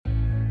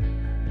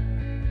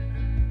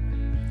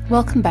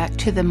Welcome back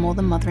to the More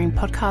Than Mothering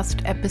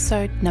podcast,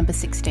 episode number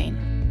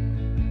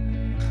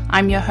 16.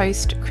 I'm your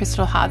host,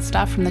 Crystal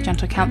Hardstaff from The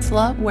Gentle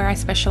Counsellor, where I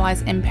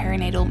specialise in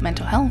perinatal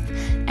mental health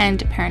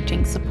and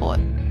parenting support.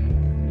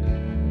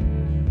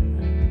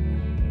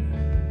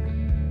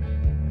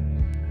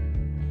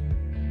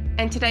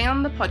 And today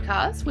on the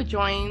podcast, we're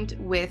joined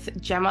with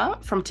Gemma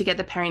from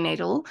Together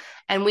Perinatal,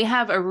 and we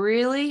have a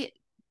really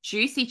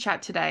juicy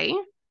chat today.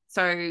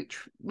 So,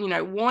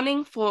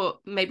 warning for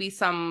maybe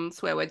some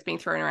swear words being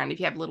thrown around. If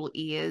you have little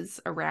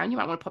ears around, you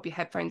might want to pop your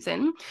headphones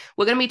in.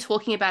 We're going to be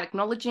talking about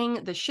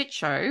acknowledging the shit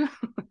show,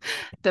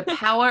 the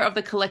power of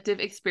the collective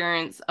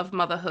experience of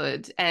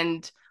motherhood.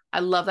 And I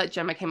love that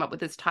Gemma came up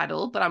with this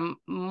title, but I'm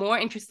more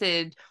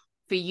interested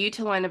for you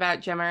to learn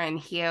about Gemma and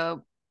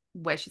hear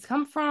where she's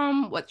come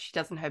from, what she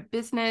does in her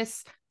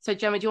business. So,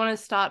 Gemma, do you want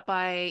to start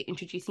by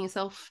introducing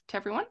yourself to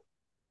everyone?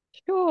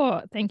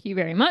 Sure. Thank you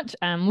very much.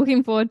 I'm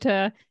looking forward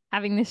to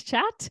having this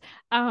chat.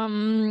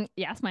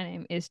 Yes, my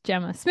name is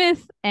Gemma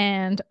Smith,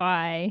 and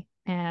I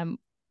am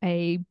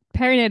a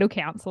perinatal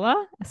counsellor,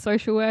 a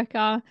social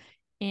worker,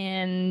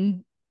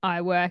 and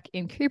I work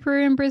in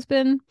Coorparoo in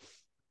Brisbane.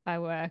 I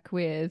work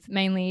with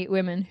mainly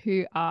women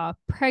who are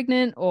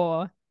pregnant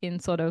or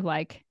in sort of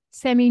like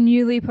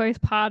semi-newly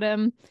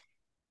postpartum,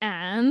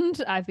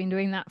 and I've been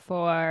doing that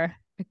for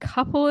a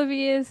couple of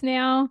years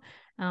now.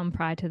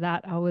 Prior to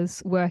that, I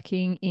was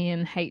working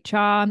in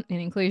HR, in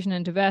inclusion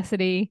and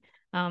diversity.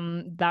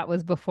 That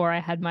was before I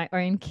had my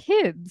own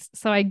kids.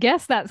 So I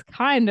guess that's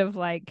kind of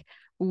like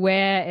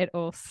where it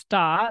all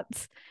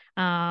starts,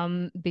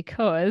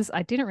 because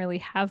I didn't really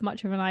have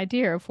much of an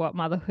idea of what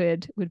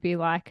motherhood would be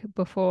like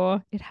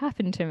before it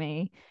happened to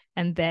me,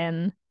 and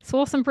then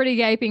saw some pretty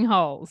gaping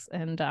holes,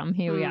 and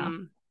here we are.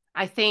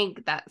 I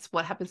think that's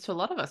what happens to a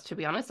lot of us, to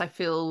be honest. I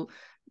feel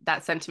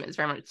that sentiment is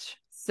very much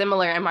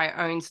similar in my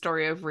own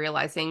story of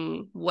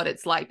realizing what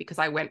it's like, because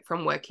I went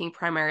from working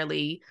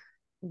primarily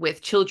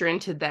with children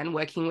to then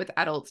working with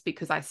adults,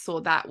 because I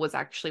saw that was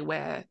actually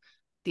where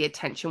the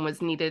attention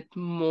was needed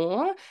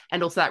more,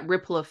 and also that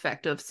ripple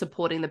effect of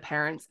supporting the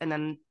parents, and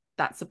then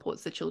that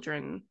supports the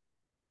children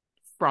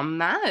from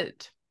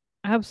that.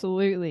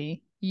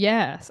 Absolutely.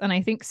 Yes. And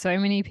I think so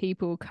many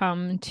people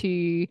come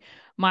to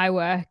my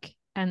work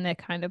and they're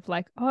kind of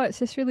like, oh, it's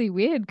just really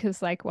weird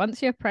because like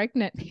once you're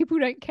pregnant, people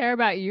don't care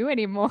about you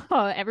anymore.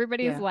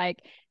 Everybody's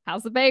like,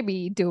 how's the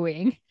baby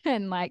doing?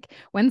 And like,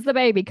 when's the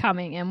baby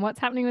coming? And what's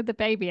happening with the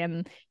baby?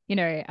 And,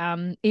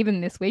 even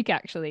this week,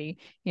 actually,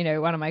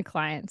 one of my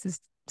clients is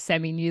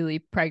semi-newly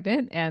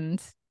pregnant, and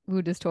we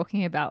were just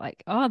talking about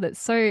like, oh, that's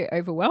so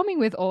overwhelming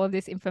with all of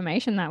this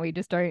information that we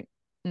just don't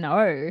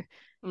know.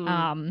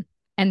 And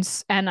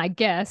I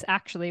guess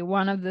actually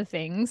one of the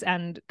things,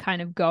 and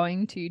kind of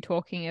going to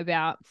talking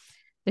about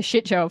the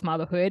shit show of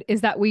motherhood, is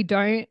that we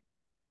don't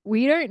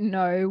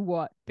know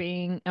what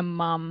being a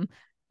mum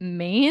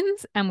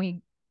means, and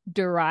we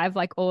derive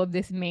like all of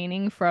this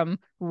meaning from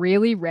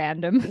really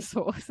random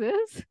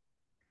sources.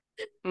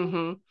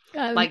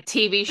 Like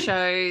TV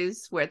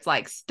shows where it's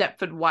like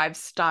Stepford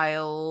Wives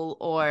style,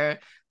 or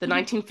the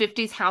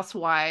 1950s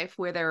Housewife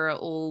where they're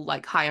all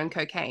like high on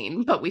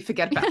cocaine, but we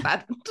forget about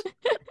that.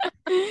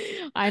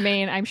 I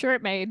mean, I'm sure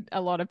it made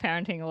a lot of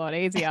parenting a lot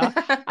easier.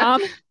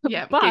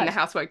 Getting the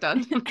housework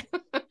done.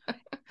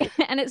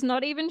 And it's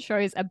not even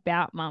shows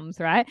about mums,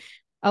 right?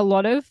 A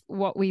lot of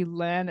what we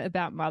learn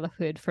about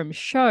motherhood from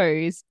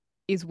shows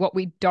is what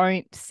we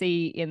don't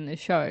see in the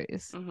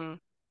shows.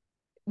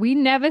 We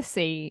never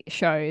see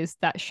shows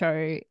that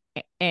show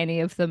any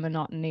of the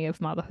monotony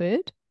of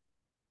motherhood.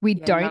 We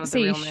don't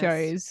see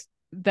shows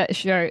that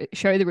show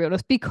the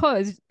realness,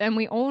 because, and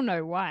we all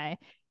know why,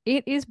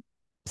 it is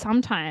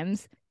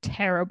sometimes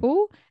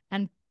terrible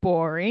and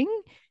boring,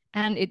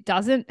 and it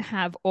doesn't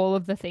have all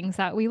of the things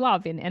that we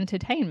love in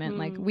entertainment.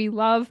 Like we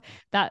love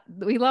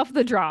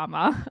the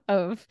drama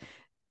of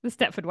the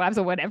Stepford Wives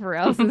or whatever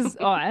else is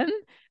on.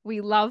 We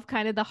love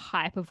kind of the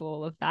hype of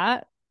all of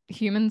that.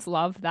 Humans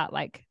love that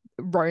like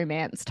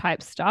romance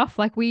type stuff.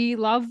 Like we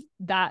love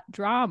that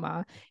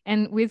drama.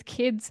 And with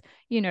kids,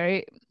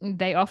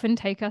 they often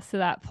take us to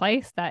that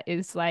place that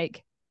is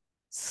like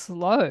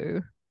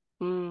slow.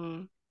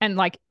 And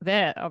like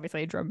they're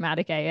obviously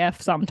dramatic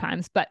AF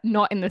sometimes, but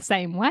not in the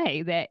same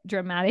way. They're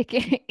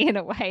dramatic in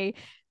a way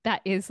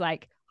that is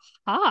like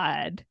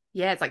hard.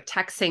 Yeah, it's like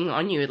taxing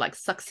on you, it like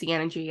sucks the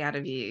energy out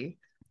of you.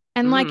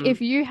 And like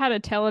if you had a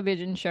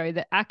television show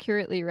that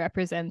accurately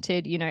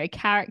represented, a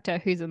character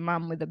who's a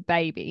mum with a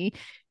baby,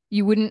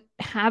 you wouldn't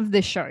have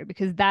the show,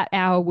 because that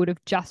hour would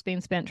have just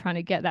been spent trying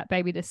to get that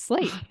baby to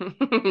sleep.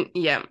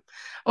 Yeah.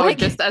 Or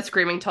just a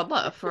screaming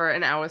toddler for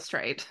an hour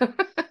straight.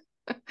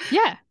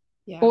 Yeah.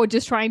 Or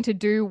just trying to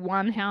do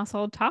one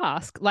household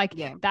task. Like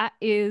that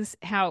is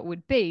how it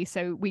would be.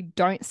 So we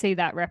don't see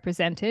that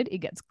represented. It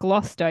gets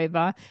glossed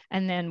over.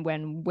 And then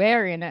when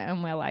we're in it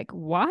and we're like,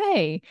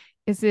 why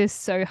is this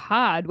so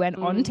hard? When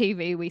on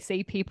TV we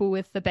see people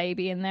with the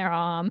baby in their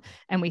arm,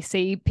 and we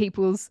see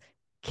people's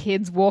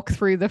kids walk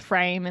through the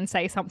frame and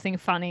say something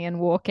funny and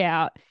walk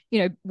out.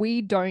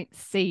 We don't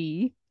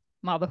see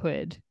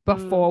motherhood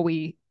before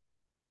we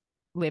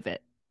live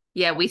it.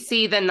 Yeah, we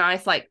see the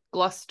nice, like,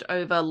 glossed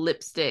over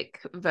lipstick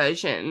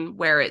version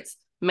where it's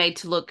made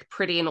to look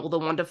pretty and all the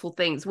wonderful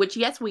things, which,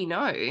 yes, we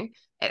know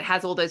it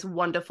has all those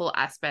wonderful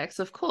aspects.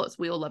 Of course,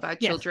 we all love our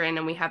Yes. children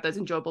and we have those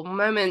enjoyable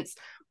moments.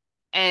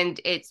 And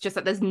it's just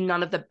that there's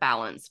none of the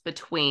balance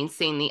between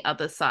seeing the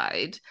other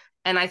side.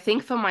 And I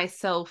think for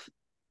myself,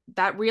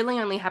 that really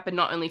only happened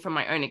not only from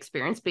my own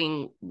experience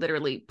being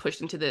literally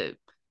pushed into the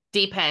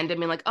deep end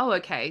and being like, oh,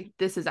 okay,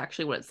 this is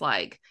actually what it's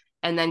like.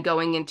 And then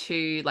going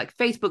into like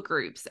Facebook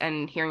groups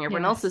and hearing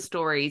everyone else's Yes.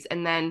 stories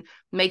and then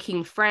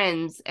making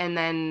friends and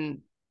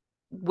then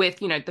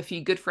with, you know, the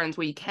few good friends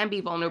where you can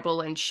be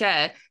vulnerable and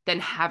share, then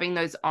having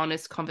those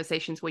honest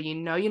conversations where you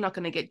know you're not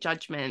going to get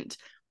judgment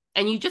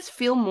and you just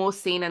feel more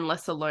seen and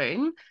less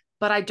alone.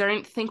 But I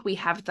don't think we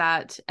have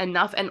that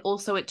enough. And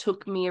also, it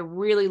took me a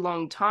really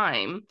long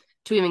time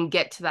to even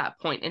get to that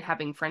point in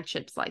having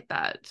friendships like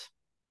that.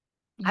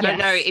 I don't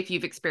know Yes. if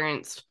you've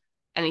experienced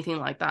anything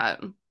like that.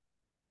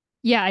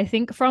 Yeah, I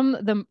think from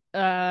the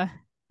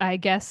I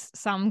guess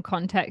some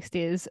context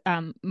is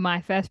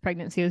my first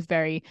pregnancy was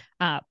very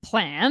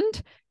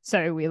planned.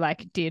 So we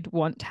like did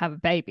want to have a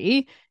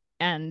baby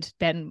and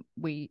then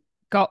we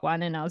got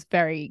one and I was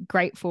very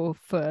grateful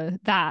for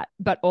that.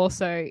 But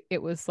also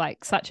it was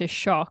like such a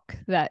shock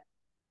that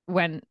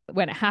when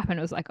it happened,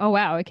 it was like, oh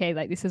wow, okay,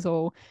 like this is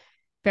all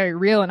very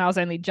real. And I was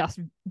only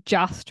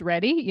just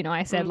ready. You know,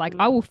 I said like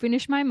I Mm-hmm. will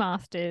finish my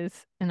masters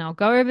and I'll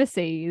go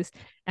overseas,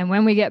 and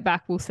when we get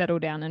back we'll settle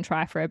down and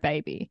try for a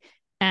baby.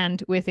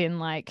 And within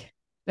like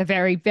a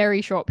very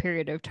very short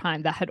period of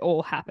time that had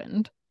all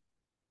happened.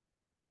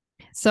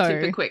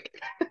 Super So quick.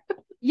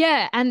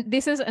 yeah, and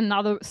this is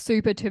another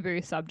super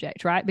taboo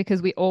subject, right?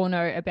 Because we all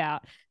know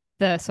about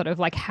the sort of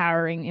like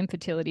harrowing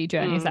infertility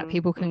journeys that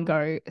people can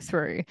Mm-hmm. go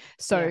through. Yeah.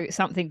 So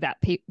something that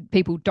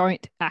people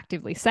don't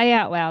actively say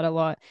out loud a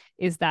lot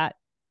is that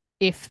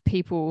if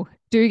people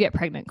do get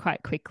pregnant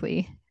quite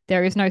quickly,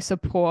 there is no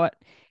support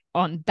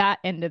on that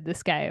end of the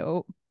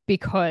scale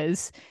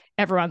because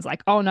everyone's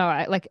like, "Oh no,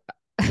 I like,"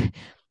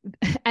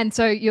 and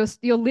so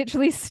you're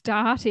literally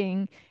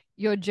starting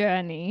your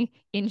journey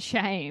in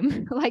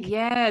shame, like,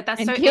 Yeah,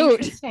 that's and so guilt.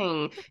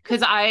 interesting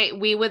because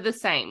we were the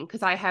same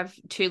because I have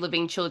two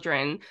living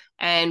children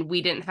and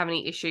we didn't have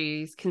any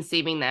issues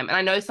conceiving them. And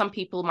I know some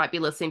people might be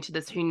listening to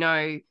this who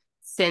know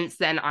since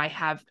then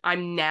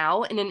I'm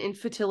now in an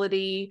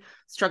infertility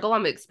struggle.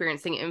 I'm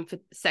experiencing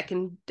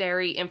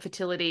secondary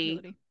infertility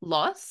Ability.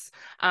 loss.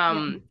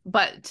 Yep.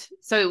 But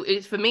so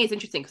for me, it's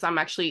interesting because I'm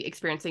actually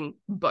experiencing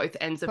both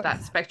ends of that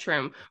Both.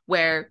 spectrum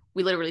where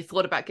we literally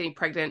thought about getting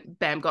pregnant,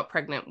 bam, got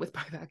pregnant with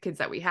both our kids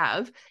that we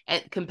have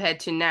and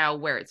compared to now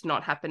where it's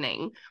not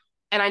happening.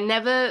 And I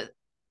never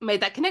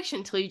made that connection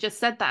until you just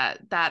said that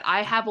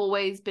I have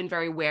always been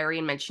very wary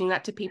in mentioning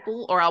that to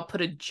people, or I'll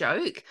put a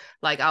joke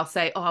like I'll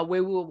say, oh,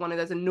 we were one of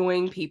those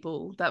annoying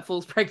people that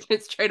falls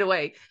pregnant straight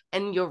away.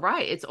 And you're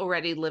right, it's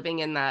already living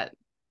in that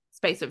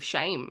space of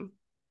shame.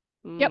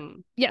 Yep.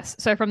 Mm. Yes.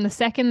 So from the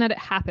second that it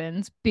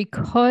happens,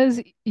 because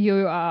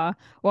you are,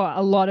 well,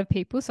 a lot of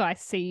people, so I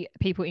see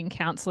people in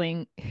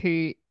counseling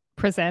who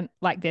present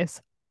like this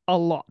a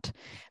lot.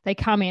 They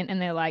come in and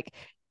they're like,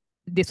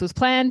 this was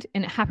planned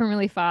and it happened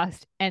really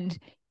fast. And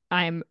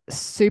I'm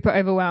super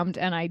overwhelmed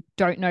and I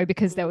don't know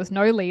because there was Mm.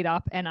 no lead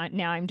up and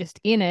now I'm just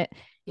in it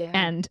Yeah.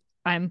 and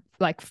I'm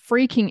like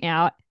freaking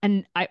out.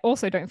 And I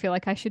also don't feel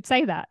like I should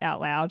say that out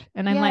loud.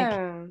 And I'm like,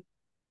 Yeah.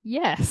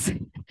 yes.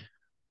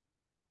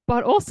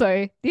 But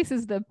also, this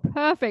is the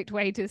perfect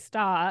way to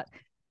start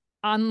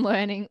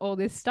unlearning all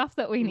this stuff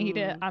that we need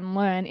to Mm.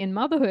 unlearn in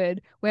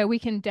motherhood, where we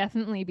can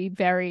definitely be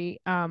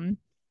very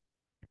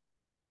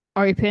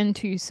open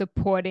to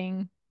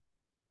supporting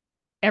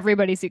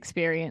everybody's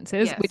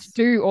experiences, which Yes.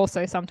 do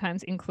also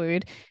sometimes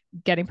include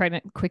getting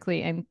pregnant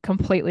quickly and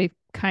completely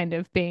kind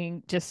of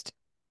being just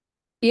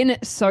in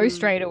it so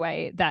straight Mm.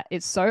 away that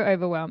it's so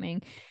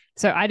overwhelming.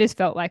 So I just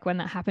felt like when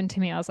that happened to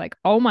me, I was like,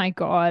 oh my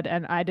God.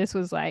 And I just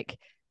was like,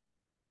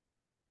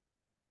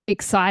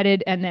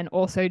 excited and then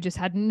also just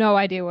had no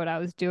idea what I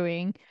was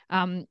doing.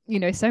 You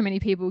know, so many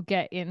people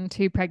get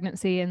into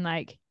pregnancy and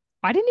like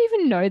I didn't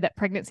even know that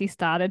pregnancy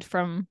started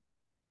from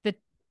the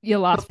your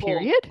last Before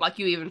period. like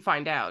you even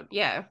find out.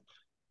 Yeah.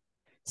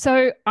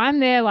 So I'm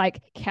there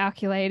like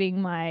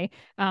calculating my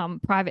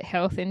private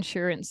health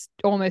insurance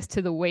almost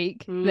to the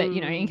week that, you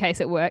know, in Mm.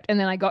 case it worked. And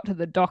then I got to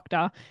the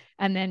doctor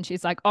and then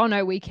she's like, oh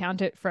no, we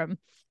count it from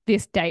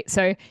this date.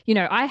 So, you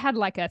know, I had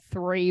like a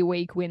 3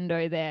 week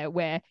window there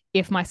where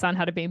if my son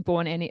had been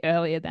born any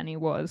earlier than he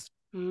was,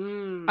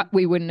 Mm.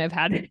 we wouldn't have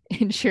had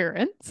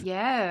insurance.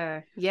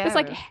 Yeah. It's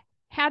like, Yeah.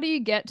 how do you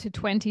get to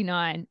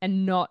 29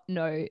 and not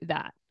know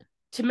that?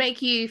 To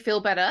make you feel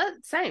better,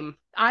 same.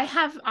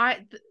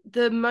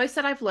 The most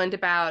that I've learned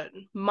about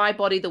my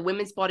body, the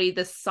women's body,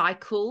 the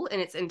cycle in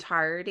its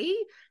entirety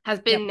has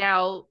Yep. been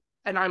now,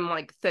 and I'm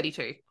like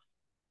 32.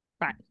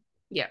 Right.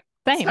 Yeah.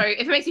 So Same.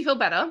 if it makes you feel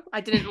better,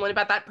 I didn't learn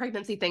about that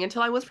pregnancy thing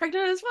until I was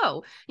pregnant as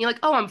well. You're like,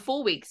 oh, I'm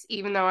 4 weeks,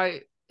 even though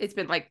it's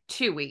been like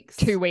 2 weeks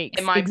Two in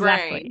weeks. my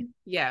Exactly. brain.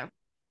 Yeah.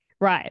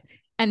 Right.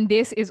 And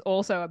this is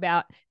also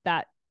about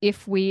that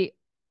if we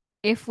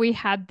if we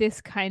had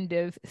this kind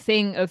of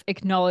thing of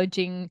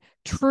acknowledging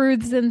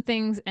truths and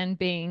things and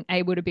being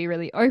able to be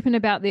really open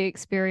about the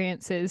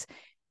experiences,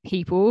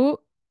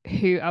 people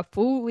who are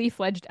fully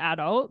fledged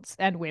adults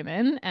and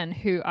women and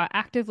who are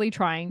actively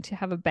trying to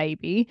have a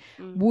baby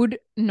would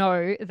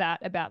know that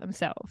about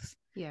themselves.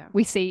 Yeah.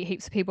 We see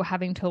heaps of people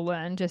having to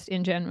learn just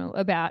in general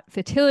about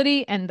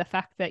fertility and the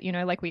fact that, you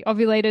know, like we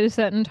ovulate at a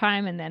certain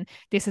time and then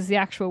this is the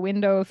actual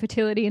window of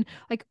fertility, and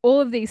like all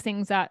of these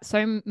things that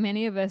so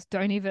many of us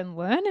don't even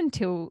learn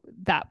until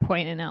that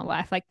point in our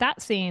life. Like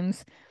that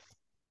seems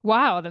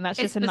wild. And that's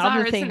It's just bizarre,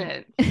 another isn't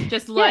thing. it?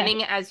 Just Yeah.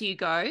 learning as you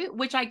go,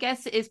 which I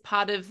guess is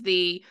part of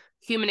the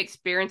human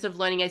experience of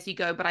learning as you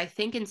go. But I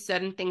think in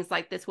certain things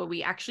like this, where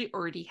we actually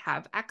already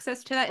have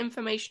access to that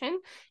information,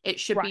 it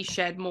should be Right.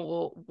 shared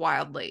more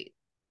wildly.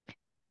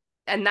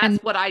 And that's And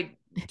what I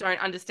don't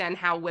understand,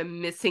 how we're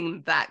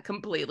missing that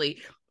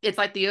completely. It's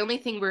like the only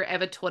thing we we're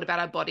ever taught about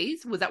our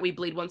bodies was that we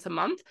bleed once a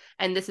month,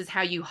 and this is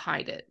how you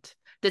hide it.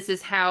 This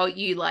is how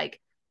you like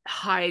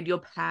hide your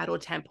pad or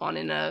tampon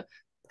in a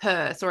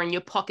purse or in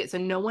your pocket so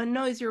no one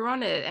knows you're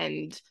on it.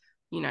 And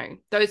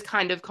those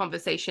kind of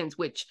conversations,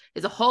 which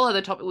is a whole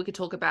other topic we could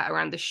talk about,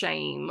 around the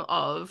shame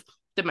of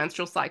the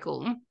menstrual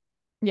cycle.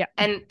 yeah.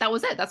 And that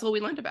was it. That's all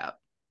we learned about.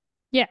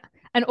 Yeah.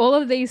 And all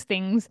of these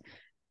things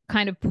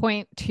kind of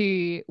point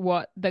to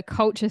what the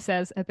culture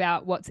says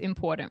about what's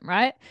important,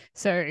 right?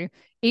 So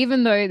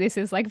even though this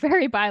is like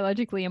very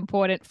biologically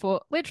important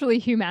for literally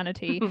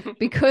humanity,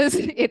 because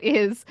it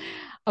is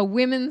a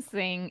women's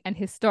thing, and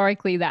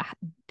historically that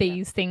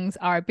these things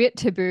are a bit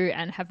taboo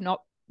and have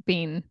not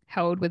been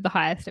held with the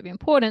highest of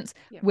importance,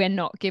 we're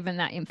not given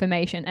that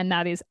information. And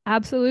that is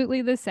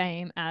absolutely the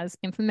same as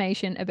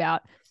information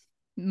about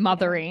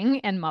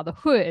mothering and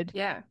motherhood.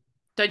 Yeah.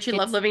 Don't you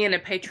love living in a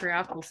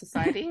patriarchal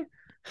society?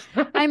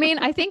 I mean,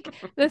 I think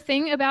the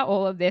thing about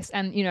all of this,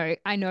 and, you know,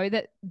 I know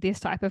that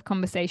this type of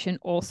conversation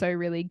also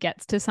really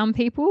gets to some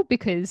people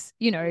because,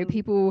 you know,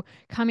 people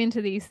come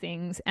into these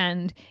things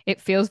and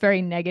it feels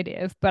very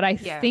negative. But I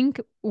think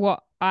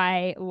what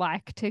I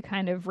like to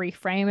kind of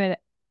reframe it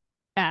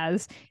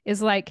as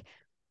is like,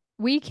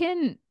 we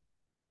can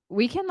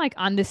like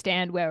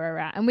understand where we're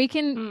at, and we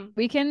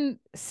can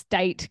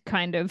state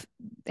kind of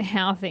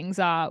how things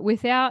are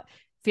without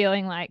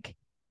feeling like,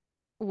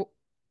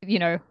 you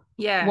know,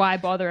 why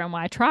bother and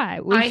why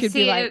try? We should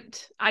be like,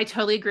 I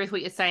totally agree with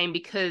what you're saying,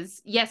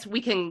 because yes, we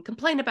can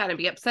complain about it and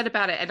be upset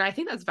about it, and I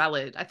think that's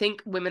valid. I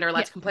think women are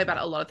allowed to complain about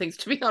a lot of things,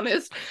 to be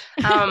honest.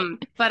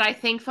 But I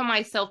think for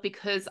myself,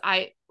 because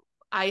I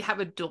have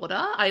a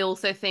daughter, I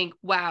also think,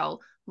 wow,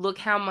 look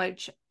how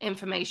much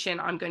information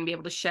I'm going to be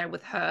able to share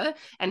with her,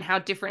 and how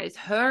different is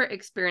her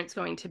experience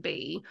going to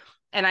be.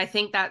 And I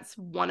think that's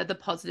one of the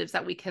positives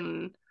that we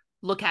can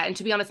look at. And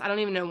to be honest, I don't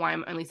even know why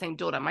I'm only saying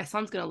daughter. My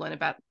son's going to learn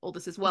about all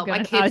this as well. I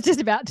was just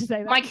about to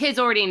say that. My kids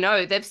already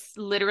know. They've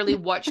literally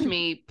watched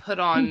me put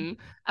on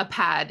a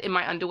pad in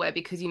my underwear,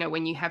 because,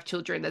 when you have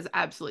children, there's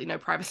absolutely no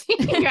privacy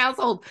in your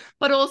household.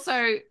 But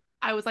also,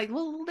 I was like,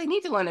 well, they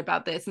need to learn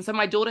about this. And so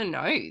my daughter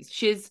knows.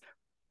 She's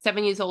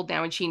 7 years old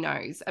now, and she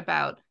knows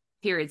about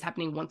periods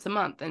happening once a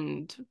month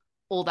and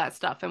all that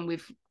stuff. And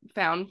we've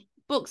found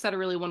books that are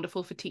really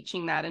wonderful for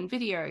teaching that, and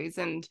videos.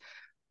 And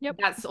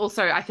that's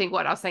also, I think,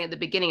 what I was saying at the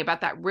beginning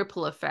about that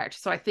ripple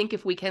effect. So I think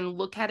if we can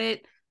look at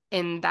it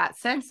in that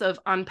sense of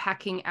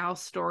unpacking our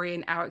story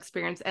and our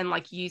experience, and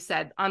like you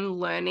said,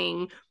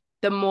 unlearning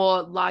the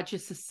more larger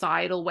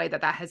societal way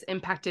that has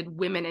impacted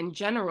women in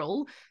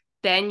general,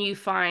 then you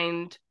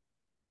find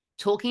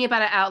talking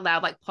about it out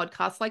loud, like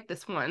podcasts like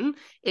this one,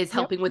 is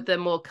helping with the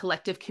more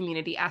collective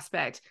community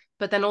aspect.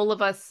 But then all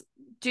of us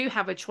do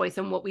have a choice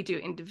in what we do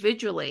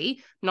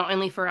individually, not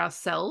only for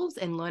ourselves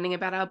and learning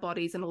about our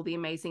bodies and all the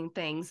amazing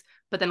things,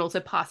 but then also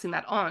passing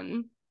that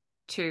on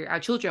to our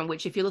children,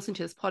 which, if you listen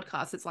to this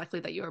podcast, it's likely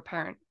that you're a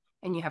parent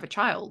and you have a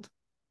child.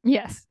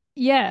 Yes.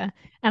 Yeah.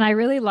 And I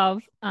really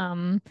love,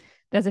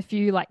 there's a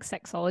few like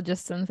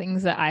sexologists and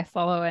things that I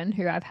follow and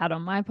who I've had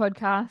on my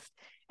podcast.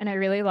 And I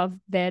really love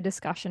their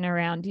discussion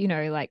around,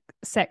 like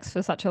sex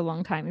for such a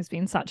long time has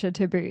been such a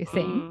taboo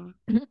thing,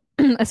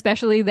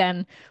 especially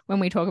then when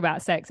we talk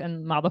about sex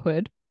and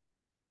motherhood,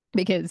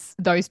 because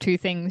those two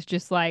things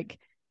just like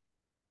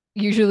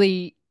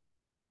usually,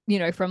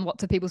 from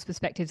lots of people's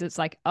perspectives, it's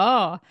like,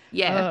 it's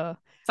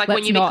like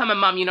when you become a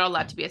mum, you're not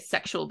allowed to be a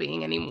sexual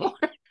being anymore.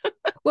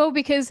 Well,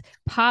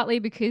 partly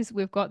because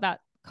we've got that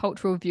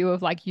cultural view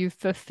of like, you've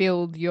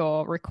fulfilled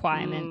your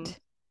requirement.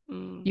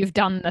 You've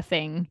done the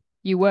thing.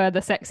 You were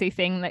the sexy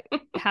thing that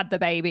had the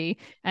baby,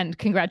 and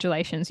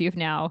congratulations, you've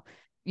now,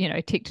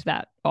 ticked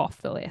that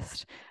off the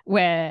list.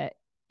 Where,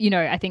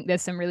 I think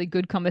there's some really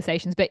good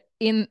conversations, but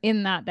in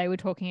that they were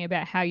talking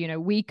about how,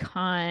 we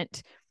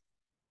can't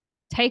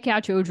take our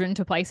children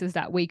to places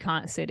that we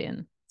can't sit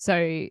in.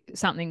 So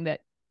something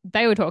that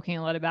they were talking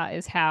a lot about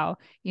is how,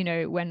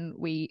 when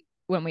we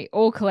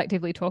all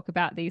collectively talk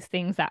about these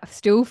things that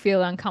still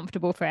feel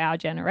uncomfortable for our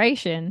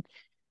generation,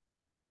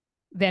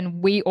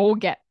 then we all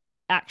get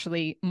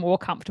actually more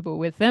comfortable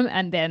with them,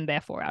 and then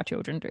therefore our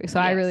children do. So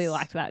I really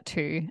liked that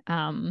too.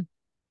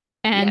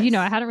 And, I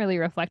Yes. hadn't really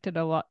reflected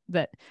a lot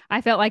that I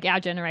felt like our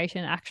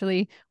generation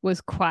actually was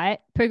quite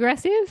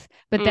progressive.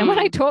 But then when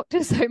I Mm. talked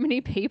to so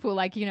many people,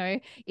 like,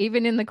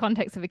 even in the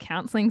context of a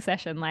counseling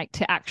session, like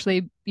to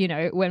actually,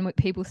 when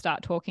people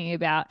start talking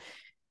about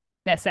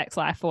their sex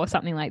life or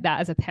something like that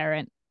as a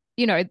parent,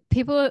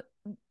 people,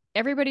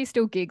 everybody's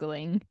still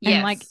giggling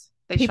and like Yes.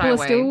 They shy people are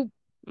away. still,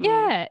 Mm.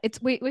 yeah,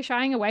 we're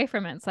shying away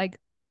from it. It's like,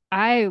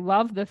 I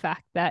love the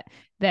fact that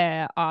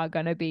there are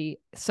going to be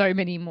so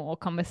many more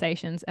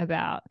conversations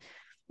about,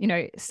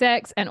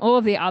 sex and all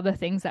of the other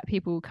things that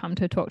people come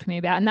to talk to me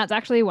about. And that's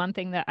actually one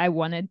thing that I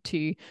wanted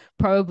to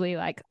probably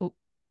like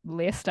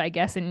list, I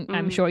guess. And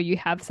I'm Mm. sure you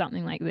have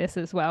something like this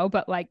as well.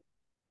 But like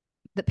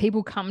that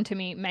people come to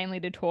me mainly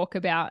to talk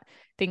about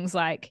things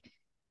like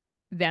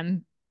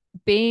them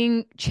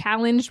being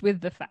challenged with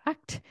the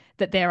fact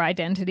that their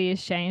identity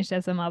has changed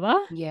as a mother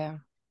Yeah.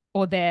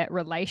 or their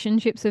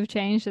relationships have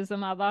changed as a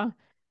mother,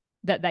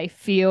 that they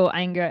feel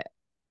anger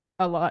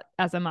a lot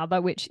as a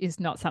mother, which is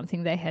not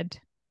something they had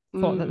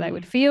thought that they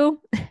would Mm.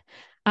 feel.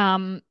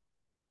 um,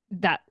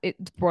 that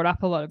it's brought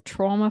up a lot of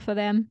trauma for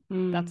them.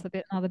 Mm. That's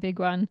another big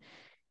one,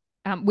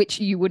 which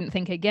you wouldn't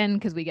think again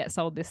because we get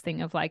sold this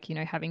thing of like,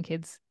 having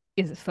kids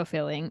is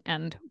fulfilling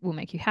and will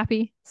make you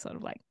happy. Sort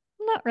of like,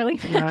 not really.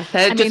 No,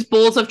 they're I mean, just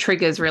balls of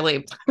triggers,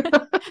 really.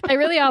 they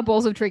really are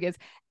balls of triggers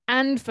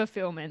and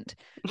fulfillment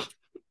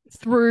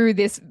through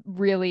this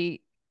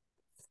really,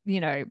 you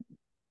know,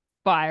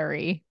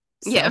 fiery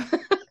Yeah.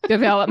 self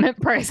development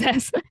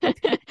process.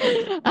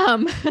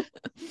 um,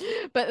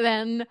 but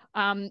then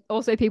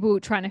also people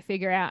trying to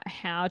figure out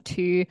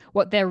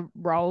what their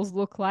roles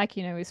look like,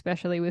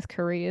 especially with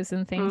careers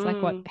and things like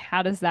Mm.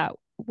 how does that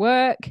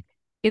work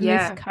in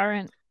this Yeah.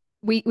 current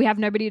we have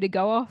nobody to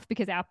go off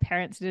because our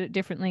parents did it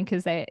differently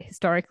because they're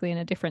historically in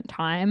a different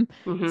time.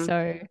 Hmm.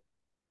 So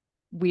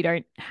we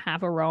don't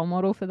have a role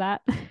model for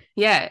that.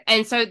 Yeah.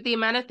 And so the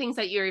amount of things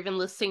that you're even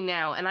listing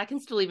now, and I can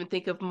still even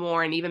think of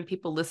more, and even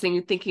people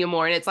listening thinking of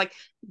more. And it's like,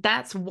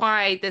 that's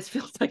why this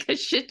feels like a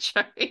shit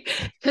show.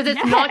 Because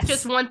it's not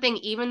just Yes. one thing,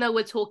 even though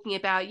we're talking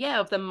about, yeah,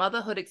 of the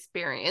motherhood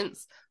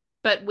experience.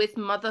 But with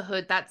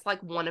motherhood, that's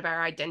like one of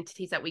our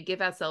identities that we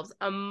give ourselves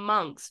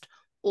amongst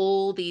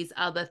all these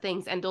other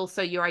things. And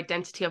also, your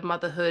identity of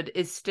motherhood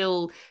is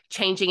still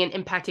changing and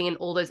impacting in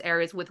all those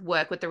areas with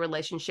work, with the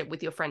relationship,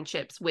 with your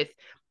friendships, with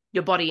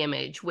your body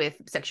image, with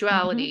Mm-hmm.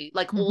 sexuality,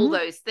 like all Mm-hmm.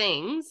 those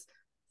things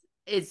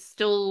is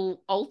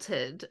still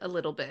altered a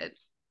little bit.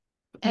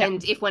 Yeah.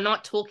 And if we're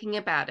not talking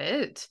about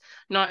it,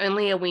 not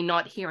only are we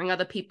not hearing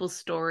other people's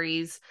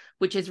stories,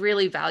 which is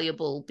really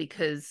valuable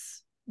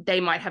because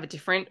they might have a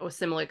different or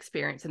similar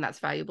experience, and that's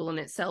valuable in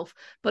itself,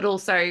 but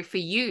also for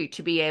you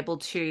to be able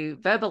to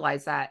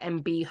verbalize that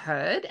and be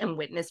heard and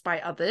witnessed by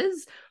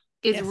others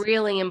is Yes.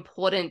 really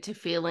important to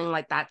feeling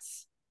like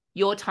that's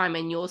your time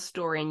and your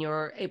story and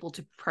you're able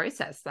to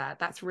process that.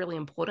 That's really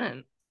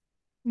important.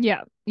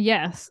 Yeah.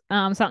 Yes.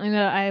 Something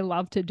that I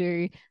love to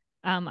do.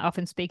 I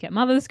often speak at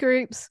mothers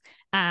groups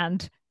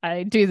and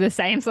I do the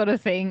same sort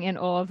of thing in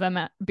all of them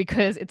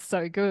because it's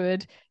so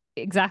good.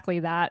 Exactly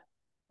that.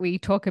 We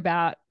talk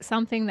about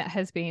something that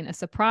has been a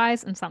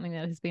surprise and something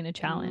that has been a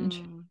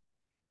challenge. Mm,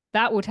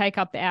 That will take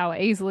up the hour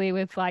easily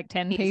with like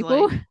 10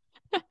 people. easily.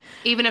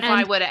 Even if I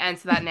And were to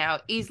answer that now,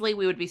 easily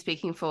we would be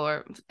speaking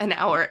for an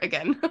hour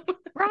again.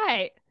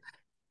 right.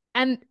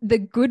 And the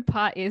good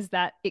part is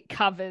that it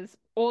covers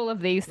all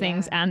of these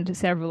things Yeah. and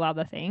several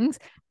other things.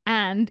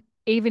 And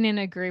even in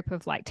a group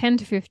of like 10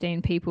 to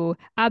 15 people,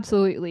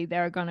 absolutely,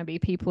 there are going to be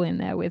people in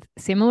there with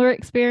similar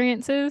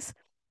experiences.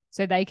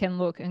 So they can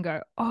look and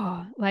go,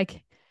 oh,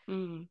 like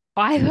Mm.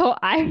 I thought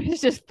I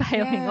was just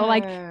failing. Or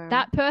like Yeah.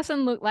 that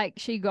person looked like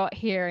she got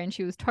here and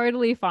she was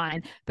totally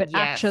fine, but Yes.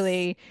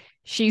 actually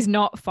she's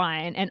not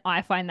fine. And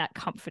I find that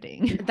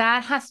comforting.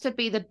 That has to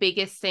be the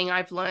biggest thing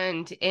I've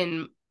learned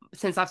in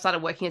since I've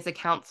started working as a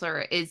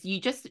counselor is you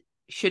just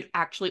should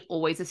actually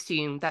always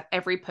assume that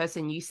every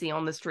person you see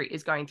on the street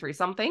is going through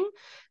something Yes.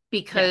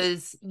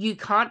 because you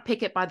can't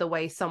pick it by the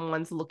way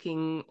someone's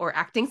looking or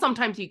acting.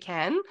 Sometimes you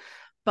can,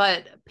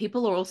 but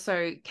people are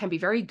also can be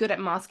very good at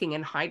masking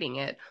and hiding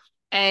it.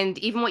 And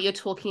even what you're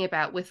talking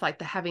about with like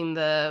the having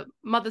the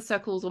mother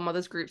circles or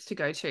mothers groups to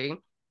go to,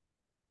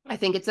 I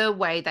think it's a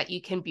way that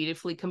you can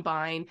beautifully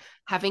combine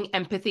having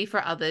empathy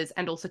for others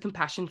and also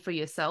compassion for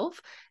yourself.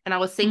 And I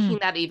was Mm, thinking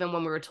that even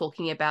when we were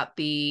talking about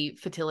the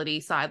fertility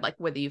side, like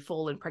whether you've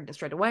fallen pregnant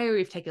straight away or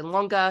you've taken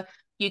longer,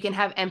 you can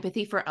have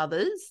empathy for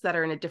others that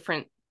are in a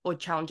different or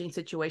challenging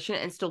situation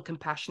and still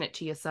compassionate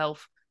to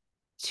yourself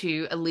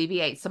to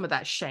alleviate some of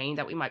that shame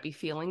that we might be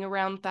feeling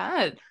around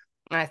that.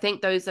 And I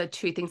think those are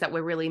two things that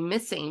we're really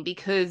missing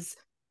because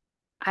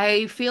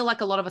I feel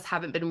like a lot of us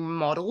haven't been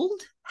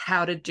modeled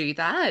how to do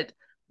that.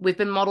 We've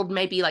been modeled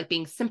maybe like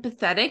being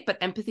sympathetic, but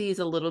empathy is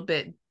a little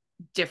bit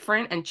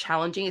different and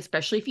challenging,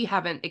 especially if you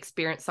haven't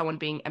experienced someone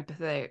being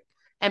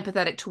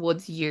empathetic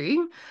towards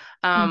you.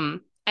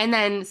 mm. And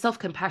then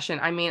self-compassion.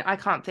 I mean, I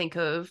can't think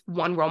of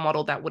one role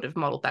model that would have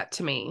modeled that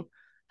to me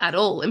at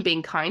all and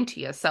being kind to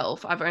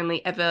yourself. I've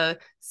only ever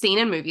seen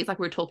in movies like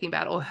we were talking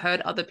about or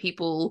heard other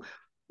people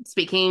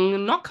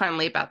speaking not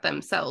kindly about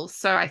themselves.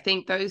 So I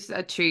think those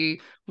are two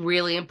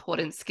really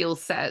important skill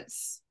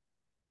sets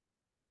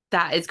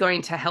that is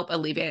going to help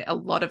alleviate a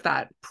lot of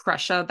that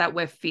pressure that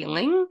we're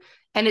feeling.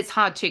 And it's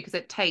hard too, because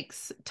it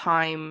takes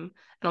time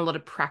and a lot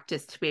of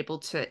practice to be able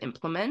to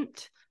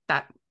implement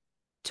that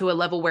to a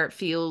level where it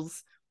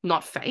feels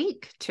not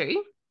fake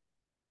too.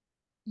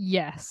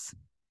 Yes.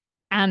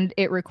 And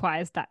it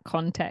requires that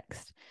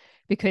context.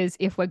 Because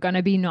if we're going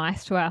to be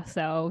nice to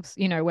ourselves,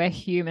 we're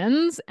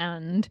humans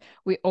and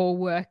we all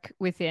work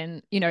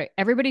within,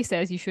 everybody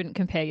says you shouldn't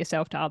compare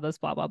yourself to others,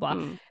 blah, blah, blah,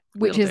 We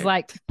which all is do.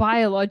 like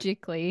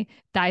biologically,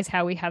 that is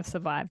how we have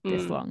survived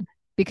this long.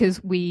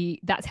 Because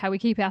that's how we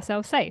keep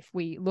ourselves safe.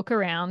 We look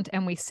around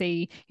and we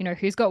see,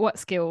 who's got what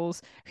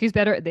skills, who's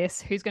better at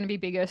this, who's going to be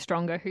bigger,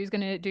 stronger, who's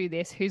going to do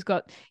this, who's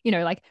got,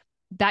 like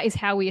that is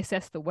how we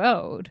assess the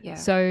world. Yeah.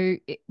 So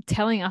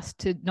telling us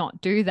to not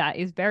do that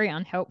is very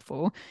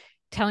unhelpful.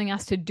 Telling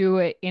us to do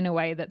it in a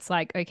way that's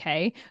like,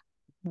 okay,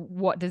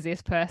 what does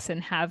this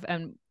person have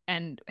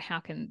and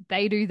how can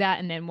they do that?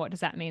 And then what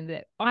does that mean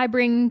that I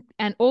bring?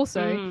 And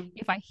also,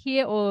 if I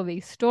hear all of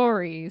these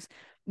stories,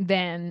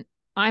 then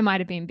I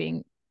might have been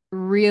being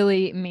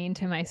really mean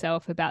to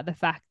myself about the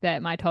fact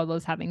that my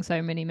toddler's having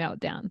so many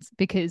meltdowns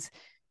because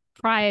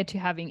prior to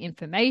having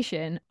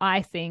information,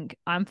 I think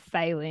I'm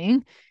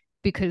failing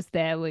because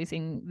they're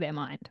losing their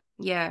mind.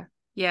 Yeah.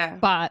 Yeah.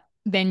 But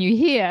then you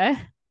hear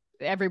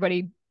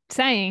everybody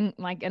saying,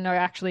 like, no,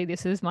 actually,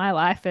 this is my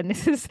life and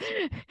this is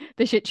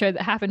the shit show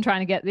that happened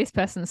trying to get this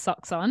person's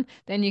socks on.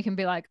 Then you can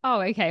be like,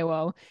 oh, okay,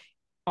 well,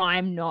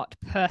 I'm not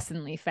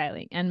personally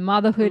failing. And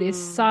motherhood is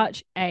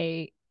such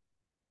a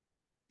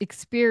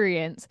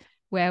experience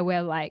where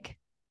we're like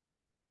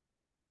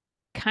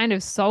kind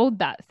of sold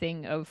that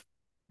thing of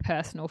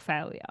personal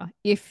failure.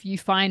 If you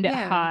find it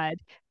hard,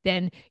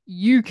 then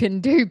you can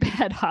do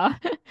better.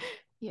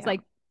 It's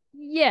like,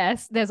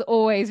 yes, there's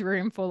always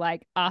room for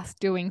like us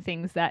doing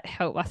things that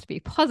help us to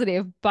be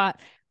positive, but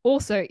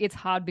also it's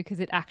hard because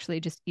it actually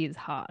just is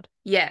hard.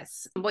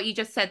 Yes. What you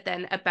just said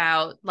then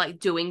about like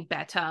doing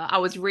better. I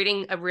was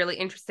reading a really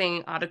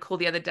interesting article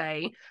the other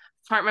day.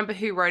 I can't remember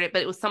who wrote it,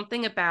 but it was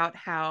something about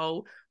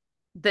how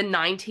the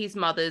 90s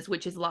mothers,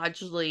 which is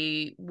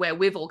largely where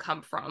we've all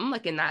come from,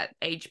 like in that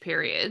age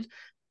period,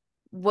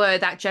 were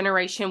that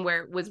generation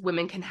where it was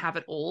women can have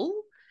it all.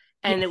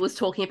 And it was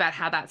talking about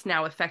how that's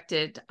now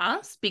affected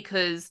us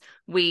because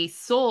we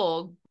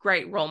saw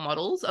great role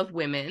models of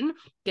women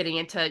getting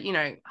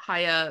into,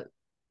 higher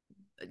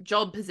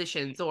job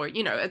positions or,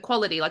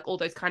 equality, like all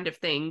those kind of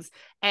things,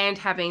 and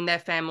having their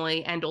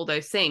family and all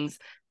those things.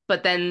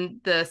 But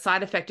then the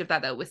side effect of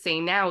that we're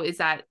seeing now is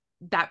that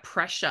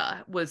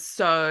pressure was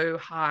so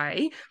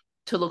high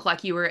to look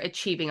like you were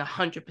achieving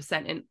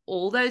 100% in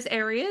all those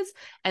areas.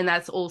 And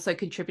that's also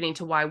contributing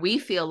to why we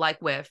feel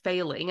like we're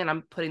failing. And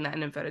I'm putting that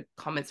in inverted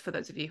commas for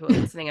those of you who are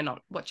listening and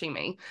not watching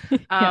me.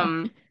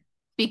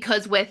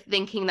 Because we're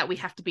thinking that we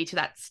have to be to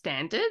that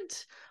standard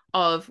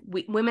of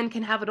women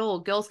can have it all,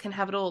 girls can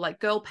have it all, like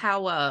girl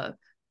power,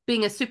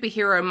 being a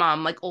superhero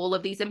mom, like all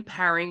of these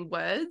empowering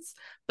words.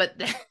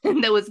 But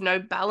then there was no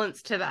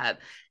balance to that.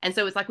 And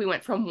so it's like we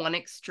went from one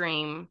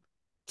extreme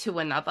to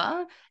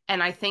another.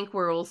 And I think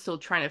we're all still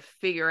trying to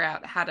figure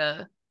out how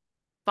to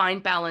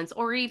find balance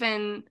or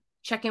even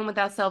check in with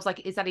ourselves. Like,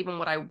 is that even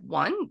what I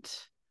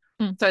want?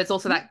 So it's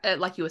also that,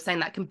 like you were saying,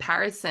 that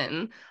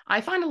comparison.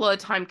 I find a lot of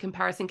time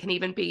comparison can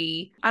even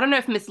be, I don't know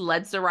if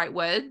misled's the right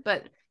word,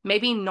 but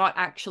maybe not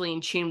actually in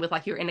tune with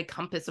like your inner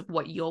compass of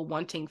what you're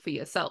wanting for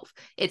yourself.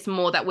 It's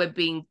more that we're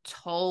being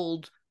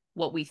told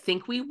what we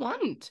think we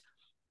want.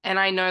 And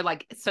I know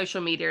like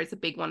social media is a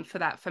big one for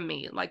that for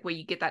me, like where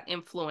you get that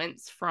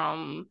influence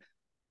from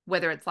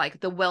whether it's like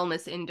the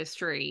wellness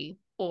industry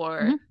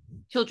or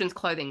children's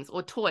clothing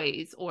or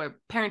toys or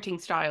parenting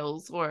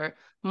styles or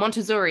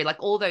Montessori, like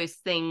all those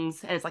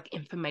things. And it's like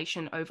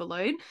information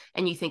overload.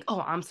 And you think,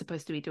 oh, I'm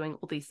supposed to be doing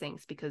all these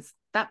things because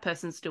that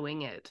person's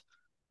doing it.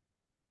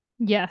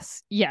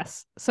 Yes,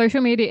 yes.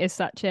 Social media is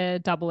such a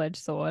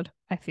double-edged sword,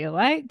 I feel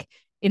like,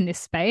 in this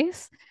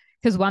space.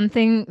 Because one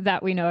thing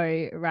that we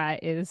know, right,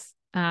 is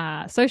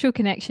social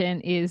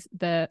connection is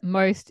the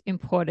most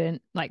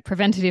important, like,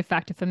 preventative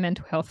factor for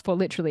mental health for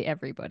literally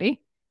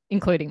everybody,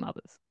 including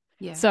mothers.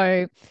 Yeah.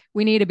 So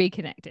we need to be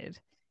connected.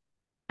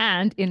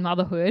 And in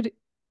motherhood,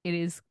 it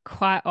is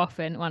quite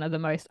often one of the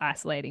most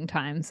isolating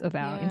times of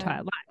our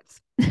entire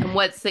lives. And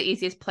what's the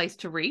easiest place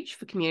to reach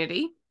for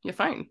community? Your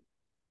phone.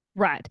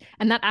 Right.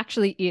 And that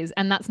actually is.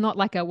 And that's not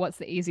like a what's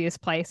the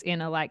easiest place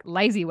in a like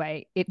lazy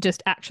way. It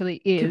just actually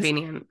is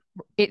convenient.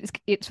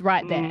 It's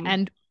right there.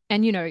 And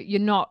you're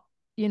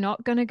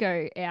not going to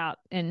go out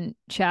and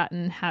chat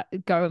and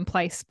go and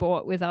play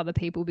sport with other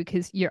people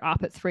because you're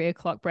up at 3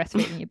 o'clock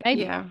breastfeeding your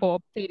baby or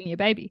feeding your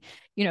baby,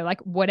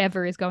 like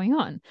whatever is going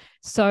on.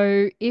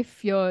 So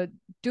if you're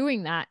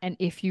doing that and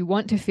if you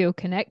want to feel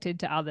connected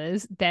to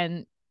others,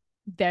 then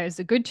there's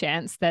a good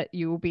chance that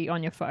you will be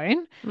on your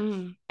phone.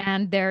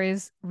 And there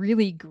is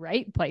really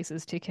great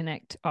places to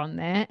connect on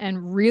there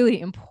and really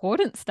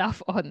important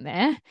stuff on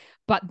there.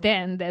 But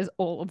then there's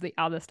all of the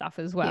other stuff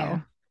as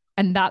well.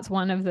 And that's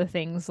one of the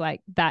things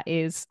like that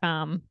is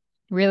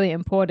really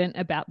important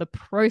about the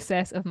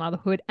process of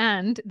motherhood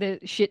and the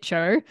shit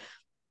show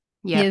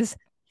Yeah. is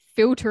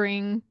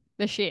filtering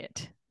the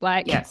shit.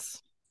 Like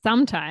Yes.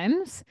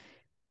 sometimes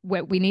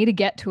we need to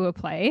get to a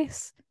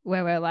place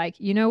where we're like,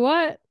 you know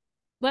what?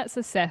 Let's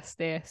assess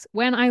this.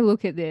 When I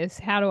look at this,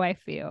 how do I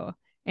feel?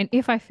 And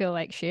if I feel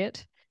like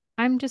shit,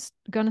 I'm just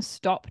going to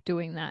stop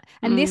doing that.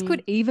 And this Mm.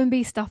 could even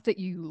be stuff that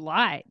you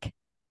like.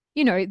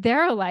 You know,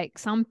 there are like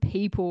some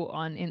people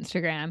on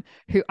Instagram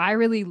who I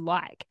really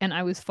like and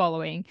I was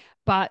following.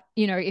 But,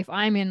 you know, if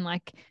I'm in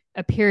like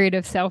a period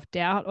of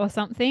self-doubt or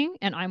something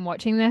and I'm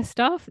watching their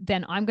stuff,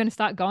 then I'm going to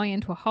start going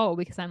into a hole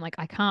because I'm like,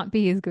 I can't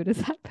be as good as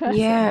that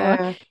person. Or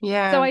Yeah. so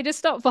Yeah. I just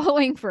stopped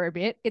following for a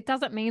bit. It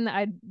doesn't mean that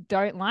I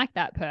don't like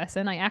that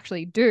person. I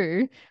actually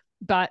do.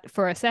 But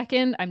for a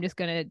second, I'm just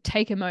going to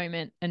take a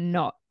moment and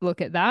not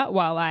look at that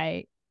while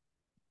I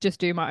just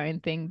do my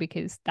own thing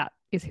because that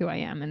is who I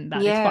am and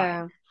that is fine.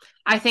 Yeah.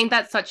 I think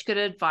that's such good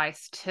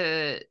advice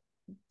to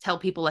tell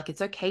people, like,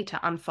 it's okay to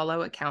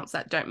unfollow accounts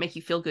that don't make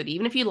you feel good,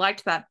 even if you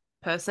liked that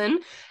person.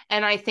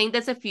 And I think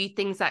there's a few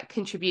things that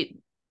contribute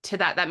to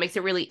that that makes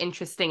it really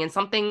interesting. And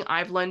something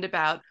I've learned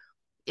about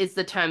is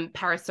the term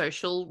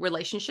parasocial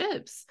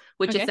relationships,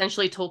 which Okay.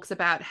 essentially talks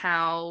about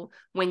how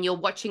when you're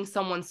watching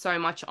someone so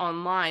much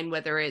online,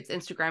 whether it's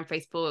Instagram,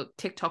 Facebook,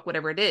 TikTok,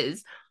 whatever it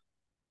is,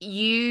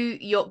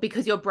 you're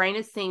because your brain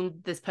is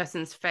seeing this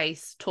person's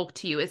face talk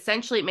to you,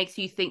 essentially it makes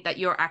you think that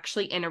you're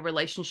actually in a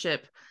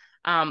relationship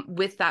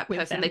with that With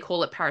person. They them.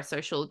 call it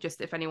parasocial, just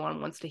if anyone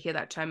wants to hear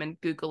that term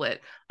and Google it.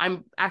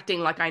 I'm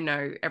acting like I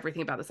know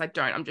everything about this. I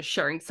don't. I'm just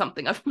sharing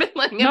something I've been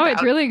learning No, it's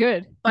about, really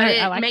good. No, but I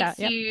it like that. makes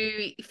Yep.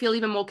 you feel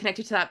even more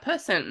connected to that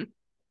person,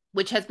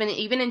 which has been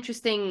even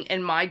interesting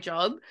in my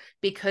job,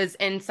 because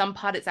in some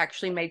part it's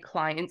actually made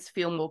clients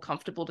feel more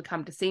comfortable to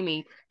come to see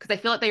me because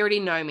they feel like they already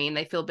know me and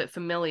they feel a bit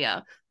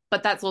familiar.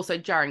 But that's also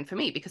jarring for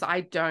me because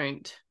I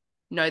don't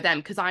know them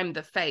because I'm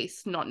the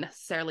face, not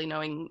necessarily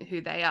knowing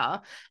who they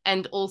are.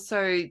 And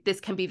also, this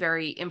can be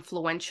very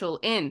influential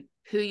in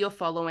who you're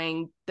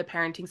following, the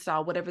parenting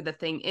style, whatever the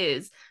thing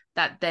is,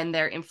 that then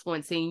they're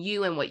influencing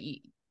you and what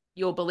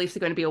your beliefs are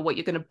going to be or what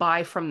you're going to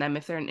buy from them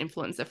if they're an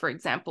influencer, for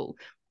example,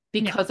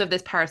 Yeah. because of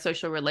this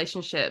parasocial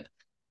relationship.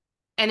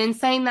 And in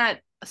saying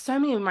that, so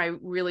many of my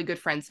really good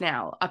friends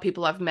now are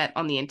people I've met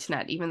on the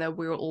internet, even though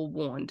we were all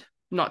warned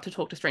not to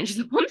talk to strangers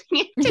on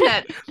the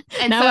internet.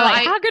 And Now so we're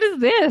like, how good is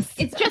this?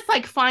 it's just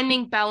like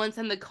finding balance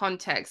in the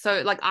context.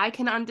 So, like, I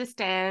can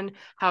understand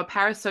how a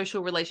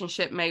parasocial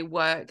relationship may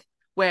work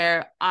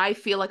where I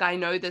feel like I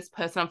know this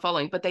person I'm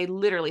following, but they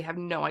literally have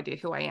no idea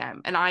who I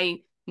am. And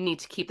I need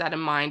to keep that in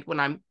mind when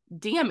I'm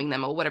DMing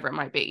them or whatever it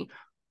might be.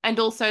 And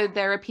also,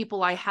 there are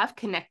people I have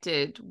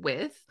connected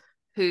with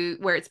who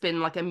where it's been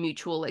like a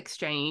mutual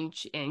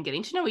exchange and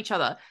getting to know each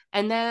other,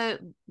 and they're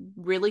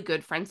really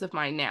good friends of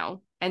mine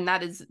now, and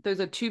those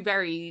are two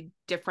very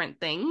different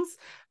things,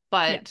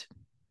 Yeah. but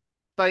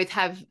both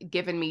have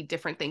given me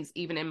different things,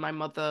 even in my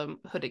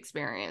motherhood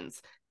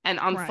experience. And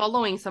Right.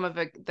 unfollowing some of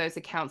those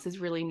accounts is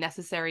really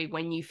necessary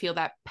when you feel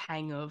that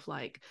pang of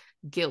like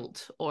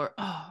guilt or,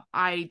 oh,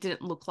 I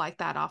didn't look like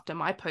that after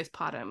my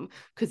postpartum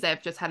because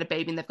they've just had a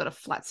baby and they've got a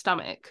flat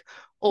stomach.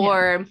 Yeah.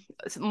 Or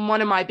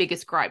one of my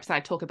biggest gripes, and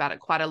I talk about it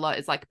quite a lot,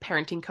 is like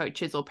parenting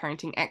coaches or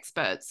parenting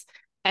experts.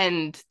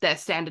 And their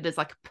standard is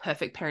like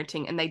perfect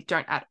parenting, and they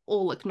don't at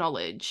all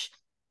acknowledge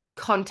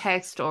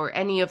context or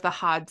any of the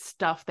hard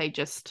stuff. They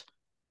just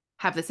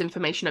have this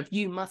information of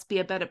you must be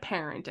a better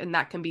parent, and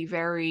that can be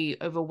very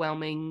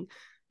overwhelming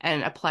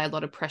and apply a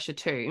lot of pressure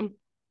too.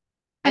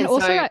 And And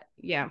also, so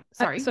yeah,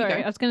 sorry, you sorry, go.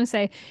 I was going to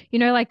say, you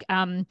know, like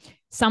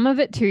some of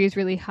it too is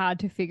really hard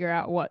to figure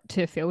out what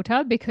to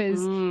filter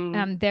because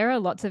Mm, there are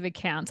lots of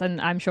accounts, and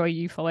I'm sure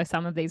you follow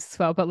some of these as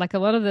well, but like a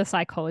lot of the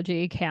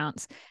psychology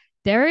accounts,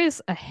 there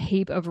is a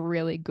heap of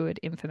really good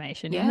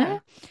information in yeah.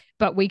 there,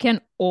 but we can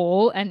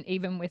all, and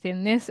even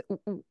within this,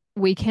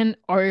 we can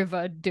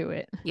overdo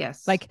it.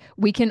 Yes. Like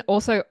we can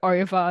also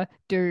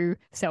overdo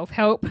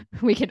self-help,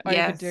 we can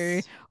overdo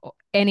Yes.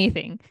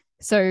 anything.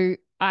 So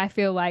I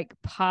feel like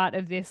part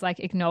of this, like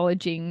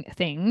acknowledging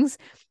things,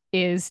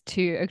 is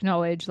to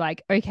acknowledge,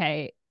 like,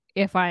 okay,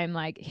 if I'm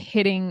like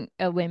hitting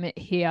a limit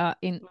here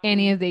in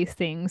any Mm, of these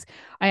things,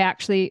 I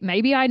actually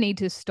maybe I need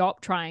to stop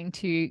trying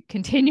to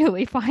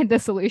continually find the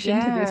solution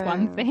to this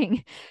one yeah.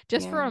 thing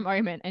just for Yeah. a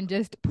moment and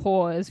just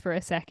pause for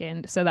a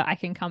second so that I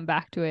can come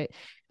back to it.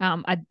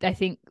 I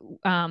think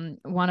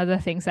one of the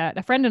things that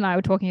a friend and I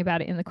were talking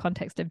about it in the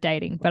context of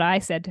dating, but I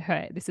said to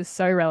her, this is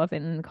so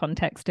relevant in the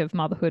context of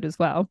motherhood as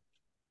well.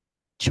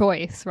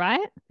 Choice,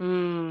 right?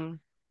 Mm,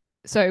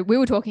 So we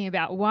were talking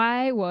about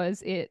why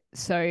was it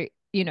so,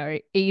 you know,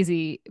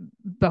 easy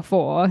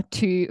before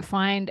to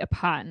find a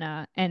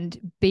partner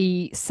and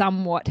be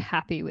somewhat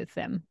happy with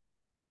them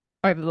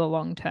over the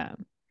long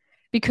term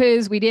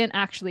because we didn't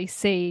actually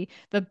see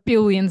the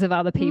billions of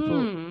other people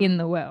mm, in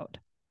the world.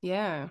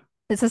 yeah.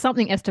 This is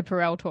something Esther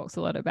Perel talks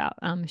a lot about.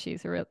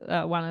 She's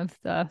one of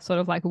the sort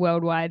of like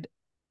worldwide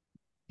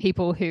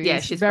people who Yeah,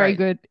 is she's very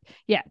great. good,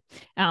 yeah,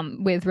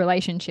 with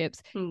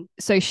relationships. Mm.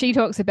 So she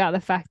talks about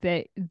the fact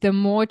that the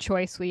more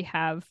choice we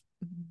have,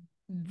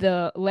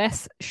 the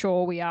less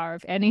sure we are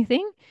of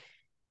anything,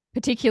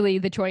 particularly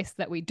the choice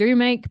that we do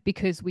make,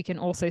 because we can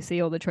also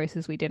see all the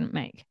choices we didn't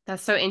make.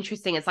 That's so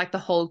interesting. It's like the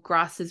whole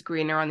grass is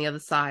greener on the other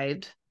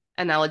side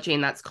analogy,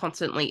 and that's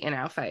constantly in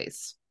our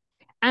face.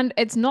 And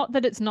it's not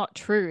that it's not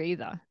true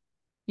either.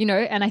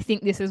 And I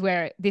think this is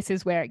where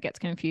it gets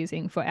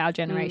confusing for our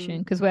generation, Mm.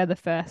 because we're the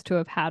first to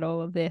have had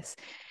all of this.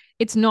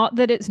 It's not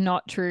that it's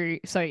not true.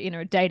 So,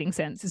 a dating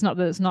sense, it's not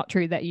that it's not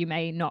true that you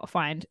may not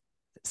find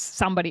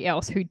somebody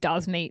else who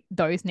does meet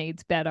those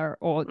needs better,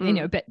 or,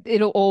 Mm. but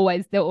there'll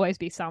always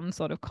be some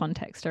sort of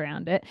context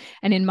around it.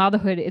 And in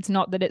motherhood, it's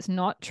not that it's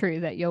not true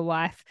that your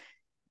life,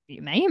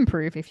 it may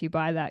improve if you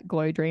buy that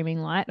glow dreaming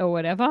light or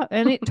whatever,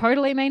 and it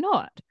totally may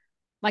not.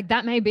 Like,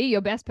 that may be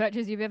your best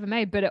purchase you've ever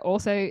made, but it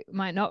also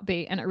might not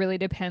be. And it really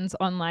depends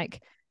on,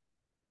 like,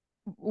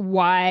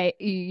 why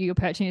you're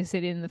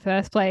purchasing it in the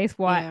first place,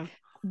 Yeah.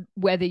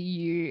 whether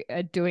you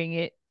are doing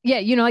it.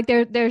 Yeah, like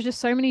there's just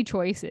so many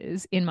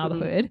choices in Mm.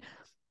 motherhood.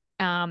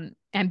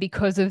 And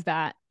because of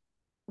that,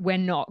 we're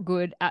not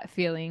good at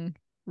feeling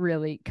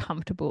really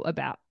comfortable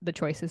about the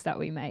choices that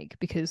we make,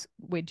 because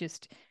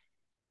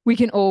we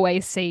can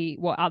always see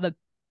what other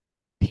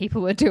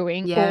people are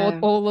doing, or Yeah.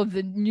 all of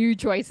the new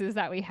choices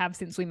that we have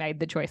since we made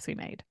the choice we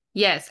made.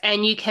 Yes.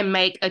 And you can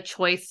make a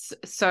choice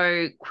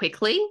so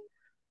quickly,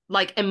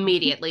 like Mhm.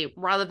 immediately,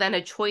 rather than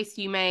a choice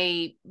you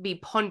may be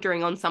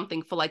pondering on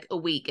something for like a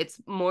week. It's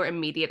more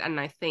immediate. And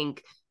I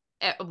think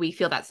we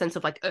feel that sense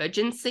of like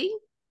urgency,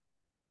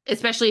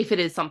 especially if it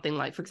is something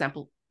like, for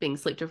example, being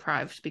sleep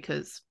deprived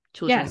because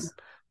children Yes.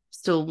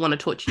 still want to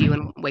torture you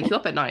and wake you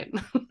up at night,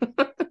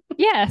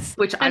 Yes.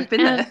 which I've And been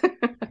and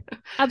there.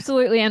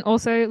 absolutely. And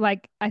also,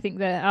 like, I think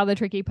the other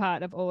tricky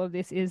part of all of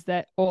this is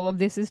that all of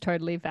this is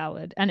totally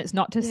valid. And it's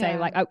not to say, Yeah.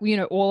 like,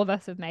 all of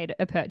us have made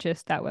a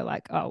purchase that we're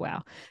like, oh,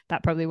 wow,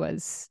 that probably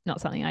was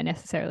not something I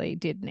necessarily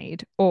did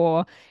need.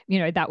 Or,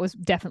 that was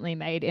definitely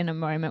made in a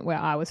moment where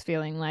I was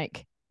feeling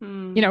like,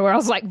 Mm. where I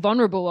was like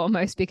vulnerable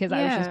almost, because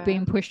I was just Yeah.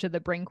 being pushed to the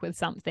brink with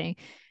something.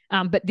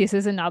 But this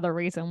is another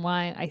reason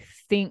why I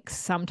think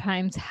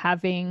sometimes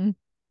having,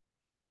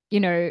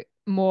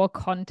 more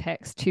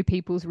context to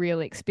people's real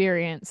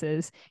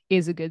experiences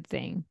is a good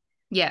thing.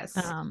 Yes.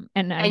 And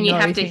And you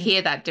have to noting,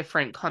 hear that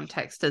different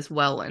context as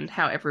well and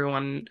how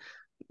everyone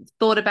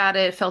thought about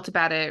it, felt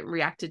about it,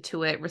 reacted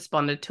to it,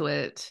 responded to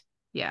it.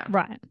 Yeah.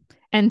 right.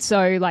 And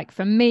so, like,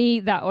 for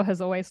me, that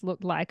has always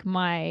looked like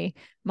my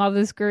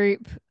mother's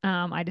group.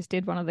 I just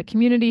did one of the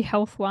community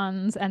health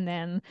ones, and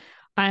then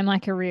I'm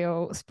like a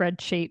real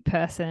spreadsheet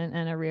person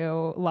and a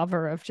real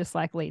lover of just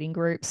like leading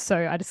groups.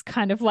 So I just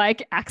kind of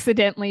like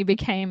accidentally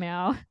became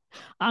our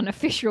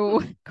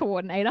unofficial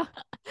coordinator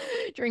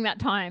during that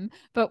time.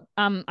 But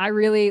I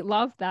really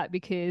love that,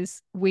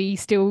 because we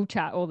still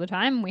chat all the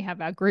time. We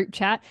have our group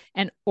chat,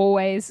 and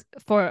always,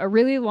 for a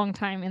really long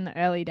time in the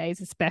early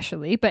days,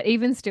 especially, but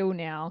even still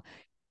now,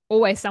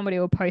 always somebody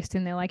will post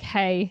in there like,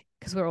 hey,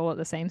 because we're all at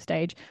the same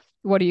stage,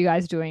 what are you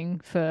guys doing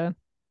for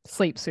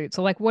sleep suits?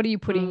 Or like, what are you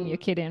putting your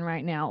Mm. kid in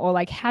right now? Or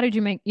like, how did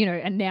you make,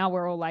 and now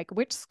we're all like,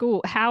 which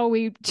school? How are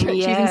we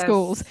choosing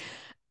schools?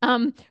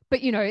 Yes.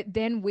 But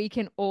then we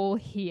can all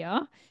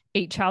hear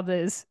each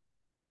other's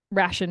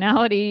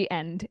rationality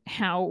and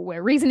how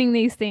we're reasoning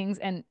these things,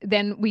 and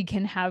then we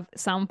can have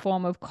some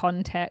form of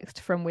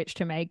context from which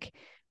to make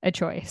a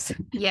choice.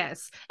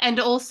 Yes. And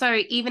also,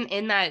 even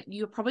in that,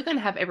 you're probably going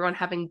to have everyone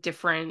having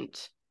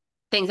different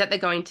things that they're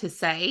going to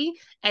say,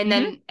 and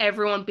Mm-hmm. then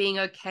everyone being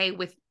okay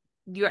with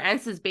your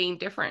answers being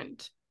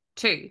different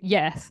too.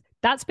 Yes,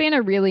 that's been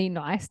a really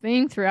nice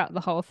thing throughout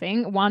the whole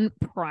thing. One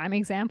prime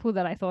example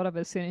that I thought of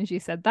as soon as you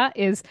said that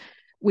is,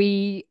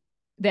 we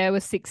there were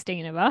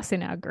 16 of us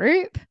in our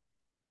group,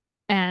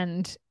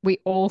 and we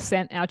all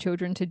sent our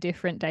children to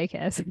different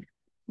daycares,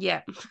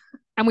 Yeah.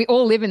 and we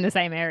all live in the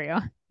same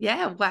area.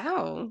 Yeah.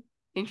 Wow.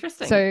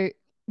 Interesting. So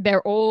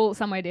they're all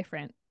somewhere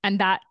different. And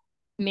that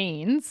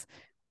means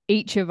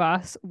each of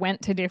us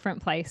went to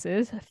different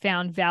places,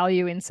 found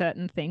value in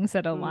certain things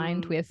that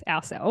aligned Mm. with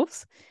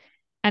ourselves.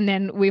 And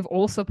then we've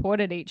all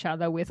supported each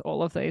other with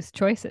all of those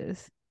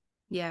choices.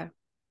 Yeah.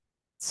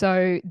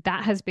 So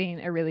that has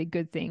been a really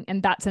good thing.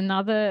 And that's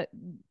another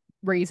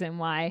reason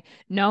why,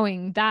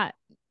 knowing that,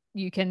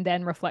 you can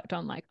then reflect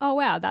on like, oh,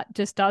 wow, that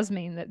just does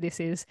mean that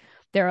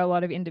there are a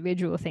lot of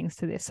individual things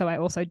to this. So I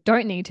also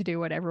don't need to do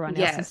what everyone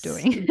else is Yes.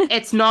 doing.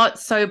 It's not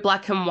so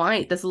black and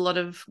white. There's a lot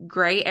of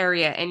gray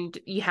area, and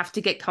you have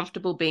to get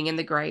comfortable being in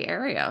the gray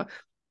area,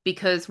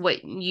 because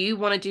what you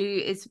want to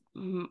do is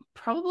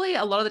probably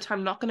a lot of the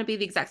time not going to be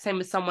the exact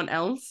same as someone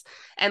else.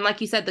 And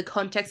like you said, the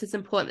context is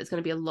important. There's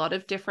going to be a lot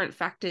of different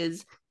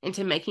factors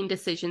into making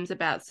decisions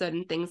about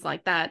certain things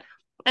like that.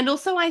 And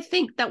also, I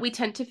think that we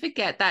tend to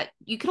forget that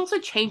you can also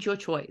change your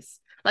choice.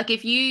 Like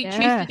if you choose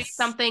to do Yes.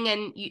 something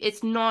and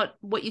it's not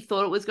what you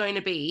thought it was going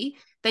to be,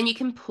 then you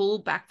can pull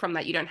back from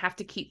that. You don't have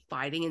to keep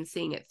fighting and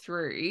seeing it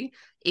through.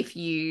 If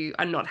you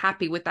are not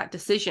happy with that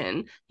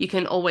decision, you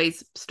can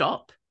always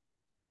stop.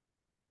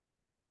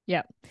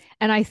 Yeah.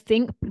 And I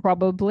think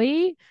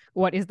probably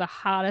what is the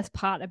hardest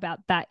part about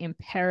that in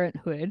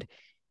parenthood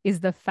is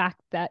the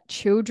fact that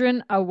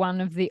children are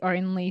one of the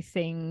only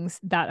things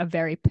that are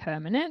very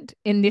permanent.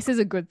 And this is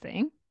a good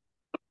thing.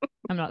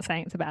 I'm not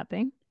saying it's a bad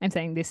thing. I'm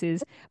saying this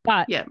is,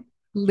 but Yeah.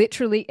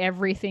 literally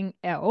everything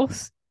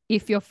else,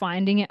 if you're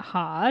finding it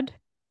hard,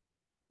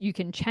 you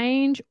can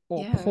change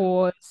or Yeah.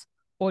 pause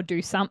or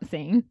do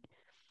something.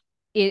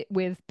 It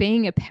with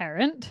being a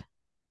parent,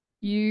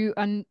 you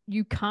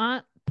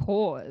can't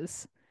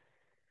pause.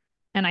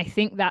 And I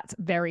think that's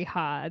very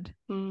hard.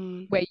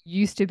 Mm. We're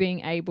used to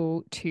being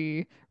able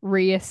to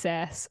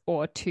reassess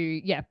or to,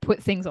 yeah,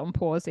 put things on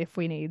pause if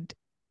we need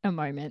a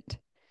moment,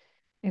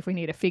 if we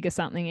need to figure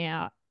something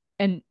out.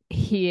 And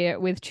here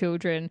with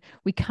children,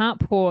 we can't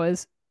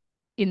pause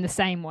in the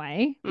same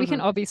way. We can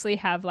Mm-hmm. obviously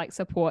have like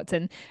supports,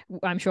 and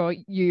I'm sure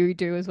you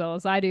do as well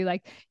as I do.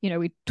 Like,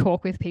 we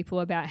talk with people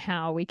about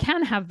how we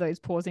can have those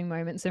pausing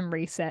moments and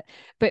reset.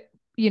 But,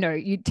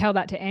 you tell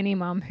that to any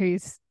mum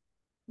who's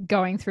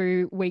going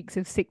through weeks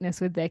of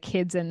sickness with their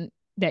kids and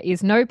there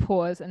is no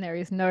pause and there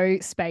is no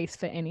space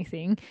for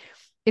anything.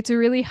 It's a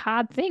really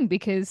hard thing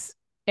because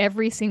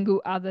every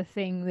single other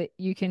thing that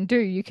you can do,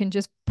 you can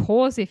just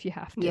pause if you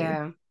have to.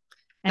 Yeah. And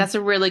That's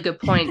a really good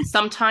point.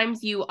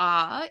 Sometimes you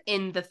are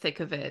in the thick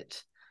of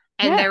it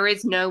and yeah, there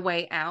is no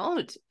way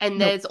out. And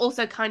nope, there's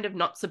also kind of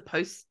not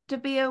supposed to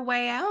be a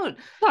way out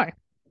no,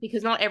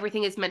 because not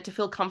everything is meant to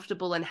feel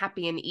comfortable and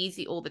happy and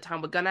easy all the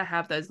time. We're going to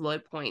have those low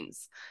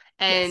points.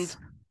 And yes,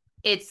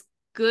 it's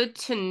good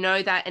to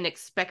know that and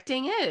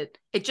expecting it.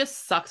 It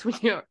just sucks when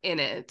you're in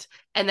it.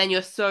 And then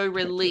you're so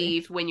totally.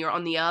 relieved when you're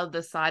on the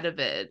other side of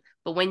it.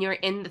 But when you're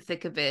in the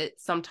thick of it,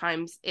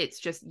 sometimes it's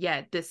just,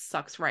 yeah, this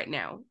sucks right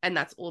now. And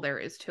that's all there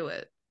is to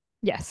it.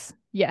 Yes,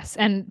 yes.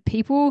 And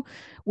people,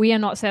 we are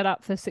not set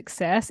up for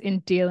success in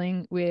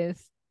dealing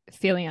with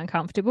feeling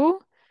uncomfortable.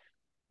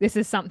 This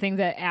is something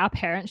that our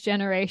parents'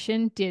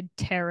 generation did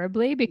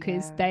terribly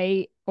because Yeah.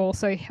 they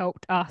also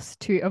helped us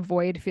to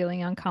avoid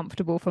feeling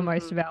uncomfortable for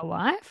most Mm-hmm. of our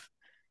life.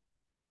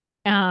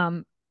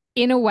 Um,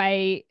 in a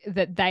way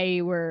that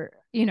they were,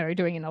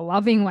 doing in a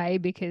loving way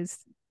because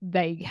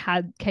they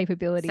had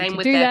capability Same to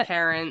with do their that.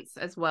 parents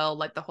as well,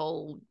 like the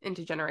whole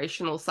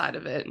intergenerational side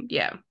of it.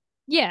 Yeah.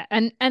 Yeah,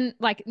 and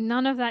like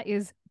none of that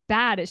is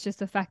bad. It's just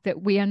the fact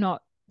that we are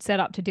not set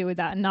up to deal with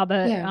that.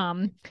 Another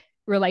Yeah.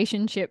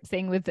 relationship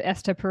thing with the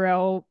Esther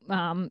Perel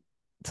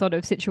sort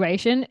of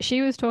situation.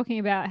 She was talking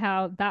about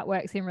how that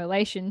works in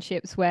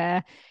relationships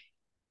where,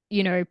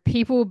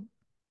 people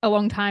a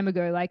long time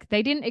ago, like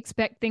they didn't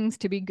expect things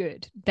to be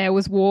good. There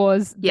was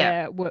wars,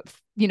 Yeah. there were,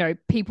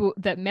 people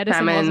that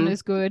medicine wasn't Famine.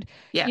 as good,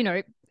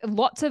 Yeah.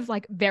 lots of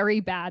like very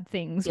bad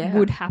things Yeah.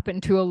 would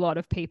happen to a lot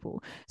of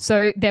people.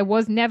 So there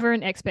was never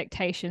an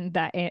expectation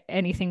that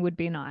anything would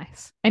be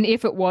nice. And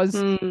if it was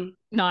Mm.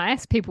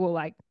 nice, people were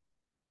like,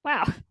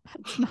 wow,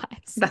 that's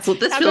nice. That's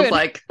what this How feels good.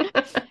 like.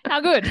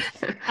 How good.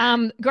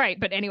 Great.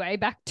 But anyway,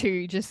 back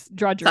to just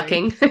drudgery.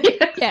 Sucking.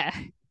 Yeah.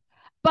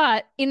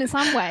 But in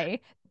some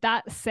way,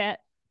 that set,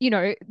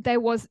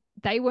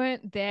 they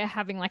weren't there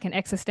having like an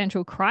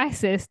existential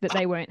crisis that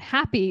they weren't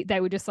happy. They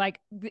were just like,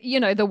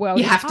 the world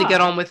You is have to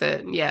get hard on with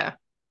it. Yeah.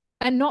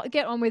 and not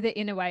get on with it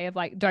in a way of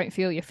like, don't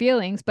feel your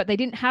feelings, but they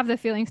didn't have the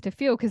feelings to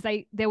feel because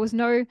they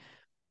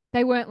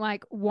weren't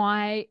like,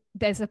 why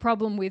there's a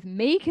problem with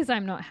me because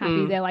I'm not happy.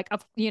 Mm. They're like, the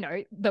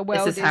This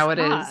world is is how it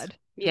is. hard.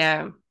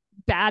 Yeah.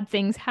 Bad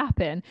things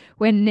happen.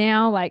 When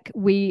now, like,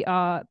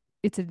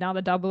 it's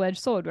another double edged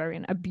sword. We're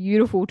in a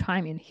beautiful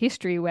time in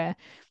history where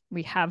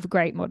we have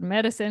great modern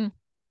medicine.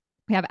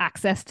 We have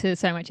access to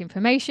so much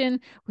information.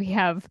 We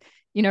have,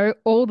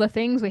 all the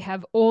things. We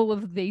have all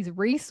of these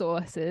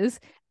resources.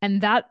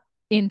 And that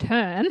in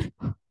turn,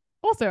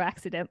 also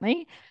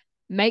accidentally,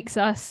 makes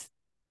us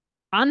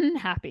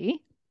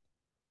unhappy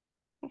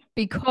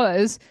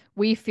because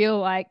we feel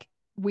like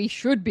we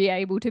should be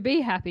able to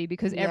be happy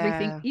because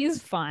everything Yeah.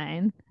 is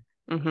fine.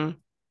 Mm-hmm.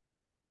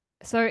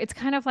 So it's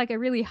kind of like a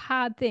really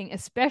hard thing,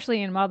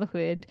 especially in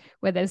motherhood,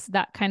 where there's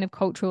that kind of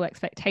cultural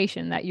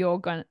expectation that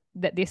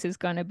that this is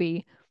going to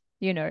be,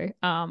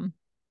 a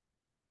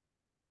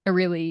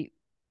really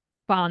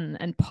fun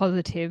and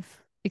positive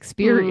Mm.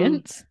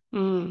 experience.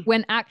 Mm.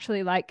 When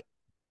actually, like,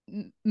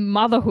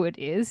 motherhood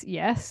is,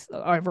 yes,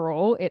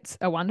 overall, it's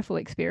a wonderful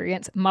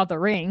experience.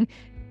 Mothering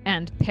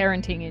and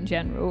parenting in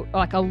general,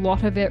 like a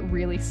lot of it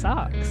really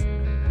sucks.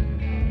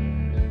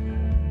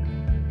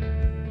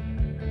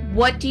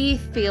 What do you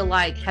feel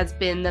like has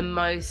been the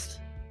most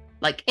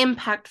like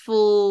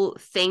impactful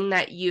thing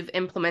that you've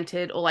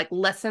implemented or like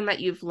lesson that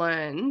you've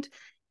learned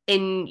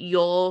in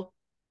your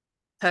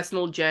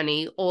personal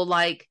journey, or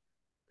like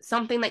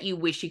something that you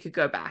wish you could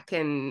go back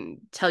and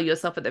tell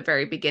yourself at the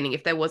very beginning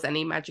if there was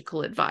any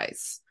magical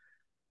advice?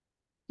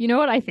 You know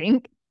what I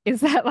think is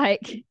that,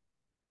 like,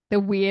 the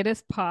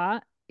weirdest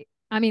part,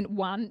 I mean,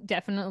 one,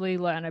 definitely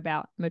learn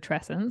about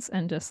matrescence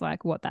and just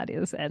like what that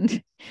is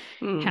and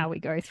Mm. how we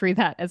go through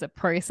that as a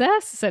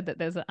process so that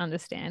there's an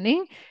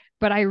understanding.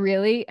 But I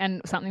really,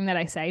 and something that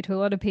I say to a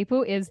lot of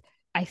people is,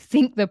 I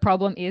think the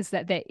problem is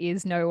that there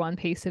is no one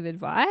piece of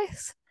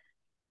advice.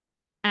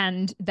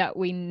 and that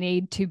we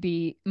need to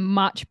be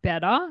much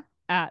better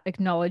at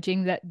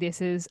acknowledging that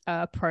this is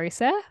a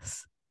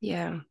process.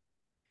 Yeah.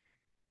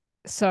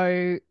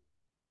 So,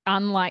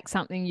 unlike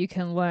something you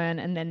can learn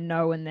and then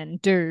know and then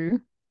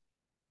do,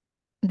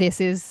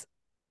 this is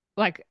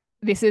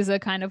this is a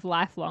kind of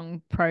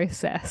lifelong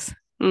process.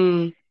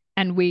 Mm.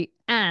 And we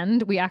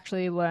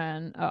actually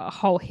learn a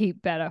whole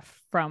heap better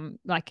from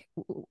like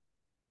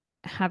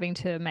having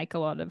to make a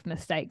lot of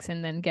mistakes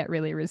and then get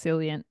really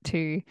resilient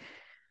to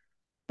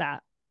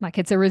that. Like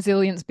it's a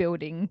resilience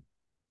building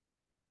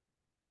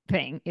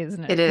thing,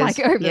 isn't it? It Like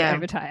is. over Yeah.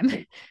 over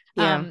time.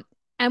 Yeah.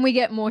 And we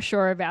get more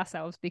sure of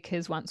ourselves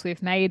because once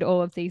we've made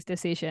all of these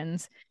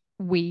decisions,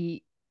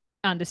 we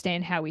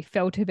understand how we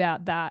felt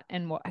about that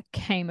and what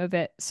came of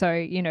it.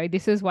 So,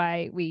 this is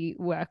why we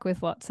work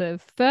with lots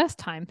of first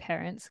time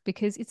parents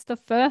because it's the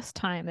first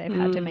time they've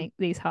had to Mm. make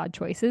these hard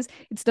choices.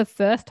 It's the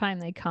first time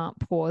they can't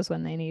pause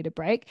when they need a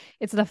break.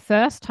 It's the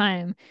first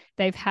time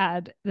they've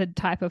had the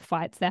type of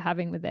fights they're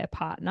having with their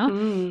partner.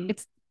 Mm.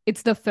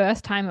 It's the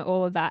first time at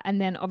all of that. And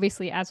then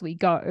obviously as we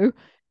go,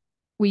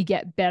 we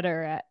get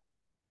better at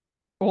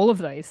all of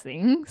those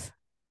things.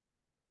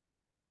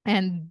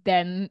 And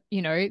then,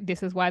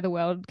 this is why the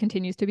world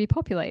continues to be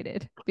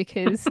populated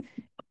because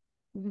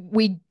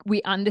we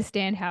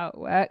understand how it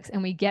works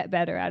and we get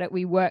better at it.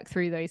 We work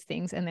through those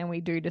things and then we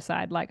do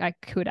decide like I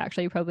could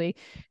actually probably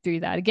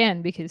do that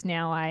again because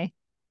now I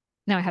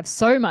have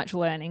so much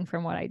learning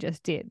from what I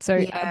just did. So,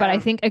 but I Yeah.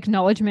 think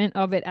acknowledgement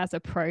of it as a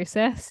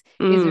process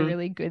is a Mm.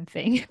 really good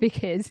thing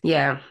because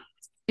Yeah.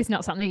 it's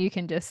not something you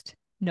can just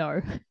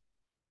know.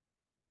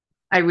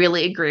 I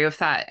really agree with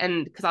that.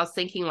 And because I was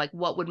thinking, like,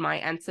 what would my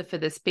answer for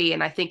this be?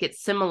 And I think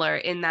it's similar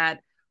in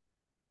that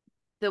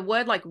the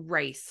word like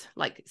race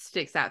like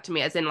sticks out to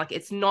me, as in like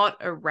it's not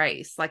a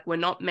race. Like we're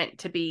not meant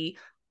to be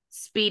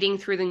speeding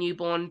through the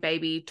newborn,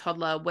 baby,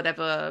 toddler,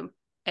 whatever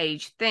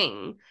age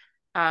thing.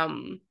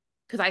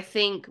 Because I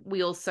think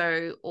we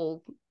also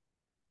all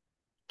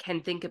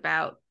can think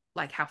about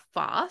like how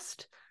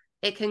fast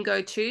it can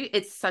go too.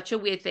 It's such a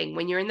weird thing.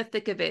 When you're in the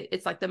thick of it,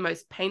 it's like the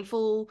most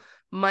painful,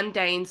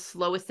 mundane,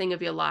 slowest thing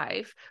of your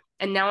life.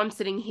 And now I'm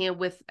sitting here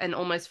with an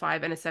almost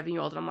 5 and a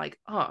 7-year-old, and I'm like,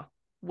 oh,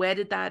 where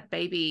did that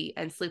baby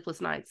and sleepless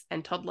nights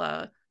and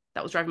toddler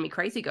that was driving me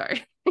crazy go?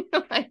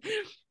 Like,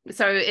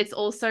 so it's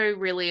also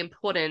really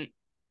important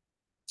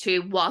to,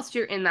 whilst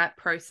you're in that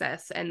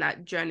process and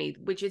that journey,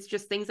 which is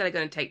just things that are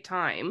going to take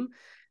time,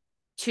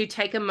 to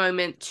take a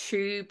moment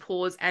to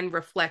pause and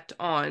reflect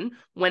on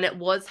when it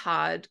was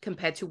hard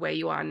compared to where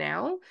you are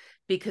now.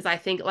 Because I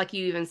think, like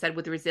you even said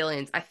with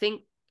resilience, I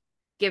think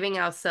giving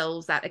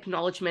ourselves that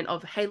acknowledgement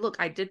of, hey, look,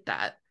 I did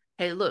that.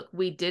 Hey, look,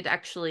 we did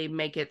actually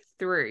make it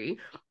through,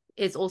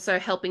 is also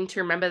helping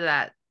to remember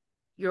that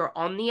you're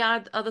on the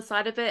other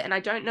side of it. And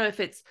I don't know if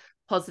it's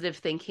positive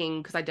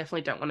thinking, because I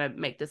definitely don't want to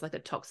make this like a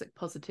toxic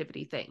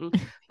positivity thing,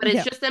 but it's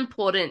Yeah. just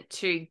important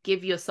to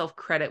give yourself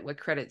credit where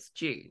credit's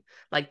due.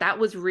 Like that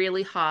was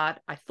really hard.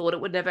 I thought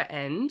it would never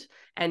end.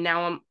 And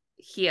now I'm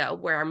here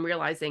where I'm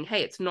realizing,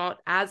 hey, it's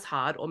not as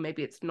hard, or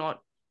maybe it's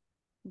not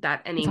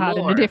that It's hard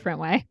in a anymore. different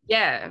way.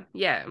 Yeah,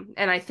 yeah.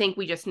 And I think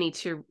we just need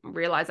to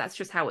realize that's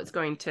just how it's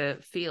going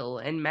to feel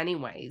in many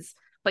ways.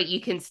 But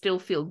you can still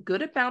feel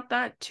good about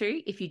that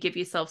too if you give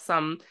yourself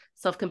some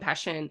self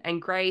compassion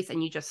and grace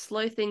and you just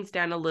slow things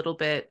down a little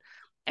bit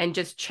and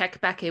just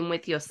check back in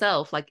with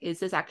yourself. Like, is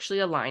this actually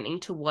aligning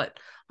to what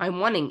I'm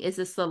wanting? Is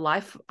this the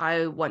life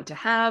I want to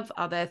have?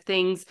 Are there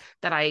things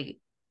that I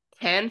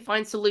can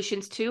find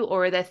solutions to,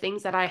 or are there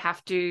things that I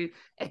have to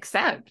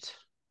accept?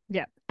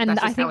 Yeah. And That's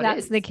I just how think it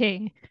that's the is.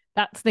 key.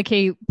 That's the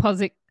key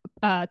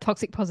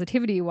toxic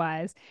positivity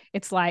wise.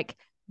 It's like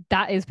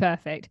that is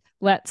perfect.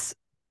 Let's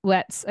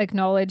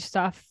acknowledge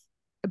stuff,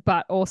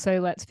 but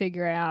also let's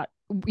figure out,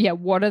 yeah,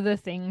 what are the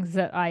things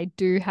that I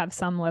do have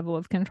some level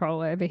of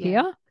control over Yeah.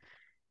 here?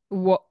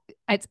 What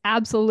It's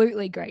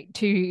absolutely great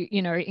to,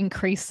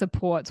 increase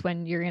supports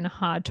when you're in a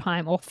hard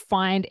time or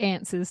find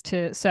answers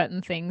to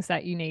certain things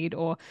that you need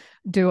or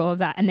do all of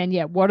that. And then,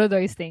 yeah, what are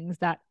those things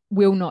that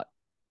will not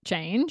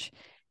change?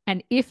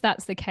 And if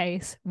that's the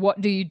case,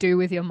 what do you do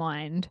with your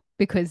mind?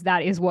 Because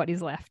that is what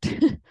is left.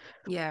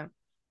 Yeah.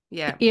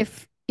 Yeah.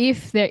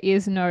 If there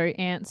is no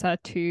answer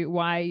to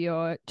why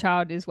your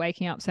child is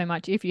waking up so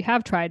much, if you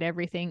have tried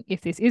everything, if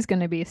this is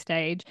going to be a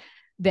stage,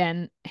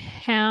 then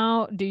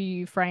how do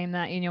you frame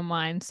that in your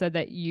mind so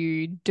that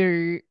you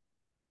do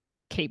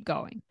keep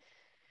going?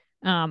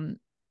 And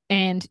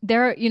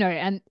there are,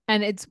 and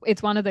it's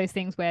one of those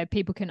things where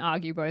people can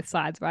argue both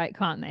sides, right?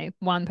 Can't they?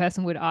 One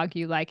person would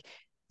argue like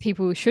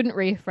people shouldn't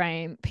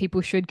reframe, people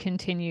should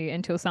continue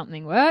until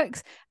something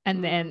works,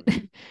 and then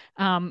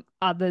Mm.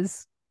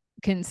 others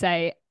can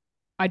say,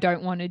 I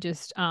don't want to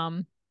just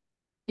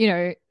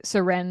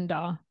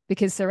surrender,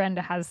 because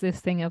surrender has this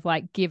thing of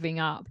like giving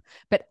up,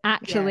 but Yeah.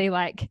 actually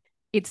like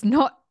it's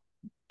not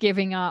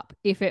giving up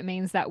if it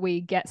means that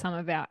we get some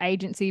of our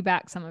agency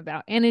back, some of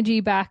our energy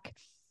back,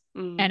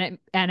 Mm.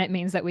 and it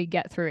means that we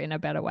get through it in a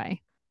better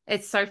way.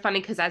 It's so funny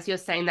because as you're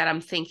saying that,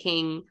 I'm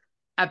thinking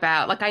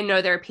about, like, I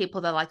know there are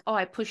people that are like, oh,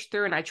 I pushed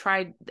through and I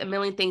tried a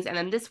million things and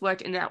then this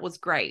worked and that was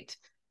great.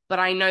 But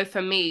I know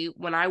for me,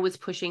 when I was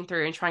pushing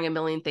through and trying a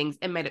million things,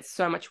 it made it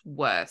so much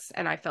worse.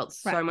 And I felt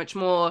Right. so much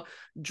more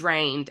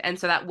drained. And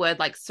so that word,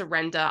 like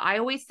surrender, I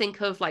always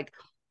think of like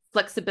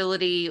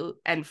flexibility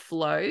and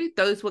flow.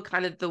 Those were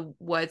kind of the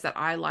words that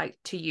I like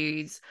to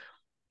use,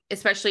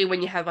 especially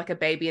when you have like a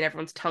baby and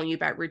everyone's telling you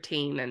about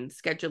routine and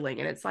scheduling.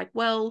 And it's like,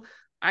 well,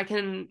 I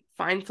can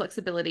find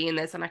flexibility in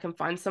this and I can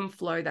find some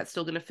flow that's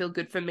still going to feel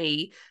good for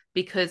me,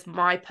 because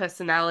my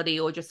personality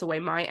or just the way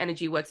my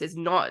energy works is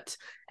not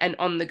an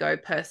on the go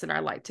person. I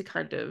like to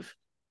kind of,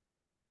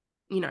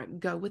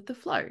 go with the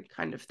flow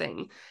kind of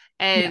thing.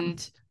 Yeah.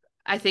 And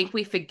I think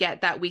we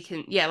forget that we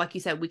can, yeah, like you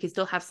said, we can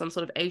still have some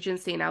sort of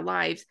agency in our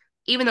lives,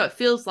 even though it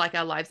feels like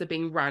our lives are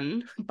being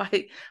run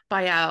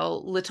by our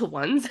little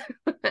ones.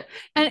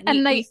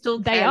 And we still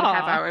they can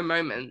have are. our own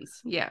moments.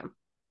 Yeah.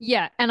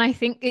 Yeah, and I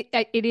think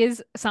it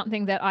is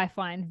something that I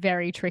find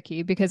very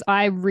tricky, because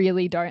I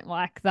really don't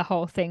like the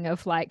whole thing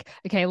of like,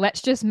 okay,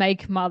 let's just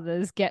make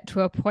mothers get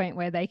to a point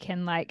where they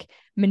can like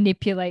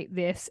manipulate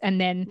this, and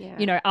then,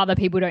 Yeah. other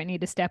people don't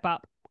need to step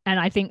up. And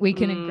I think we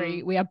can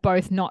agree, Mm, we are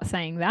both not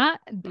saying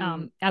that.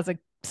 mm. As a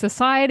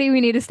society,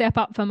 we need to step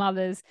up for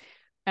mothers.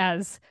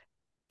 As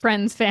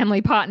friends,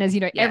 family, partners,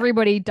 Yeah.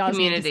 everybody does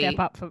need to step Community.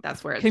 up. For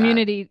That's where it's at.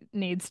 community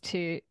needs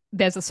to,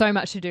 there's so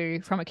much to do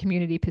from a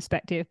community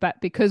perspective, but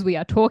because we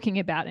are talking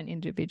about an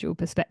individual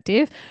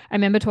perspective, I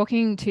remember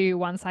talking to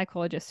one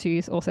psychologist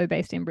who's also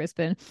based in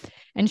Brisbane,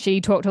 and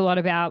she talked a lot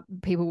about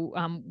people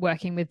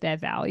working with their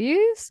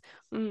values.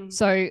 Mm,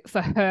 So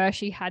for her,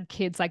 she had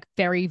kids like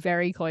very,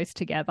 very close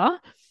together.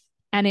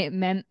 And it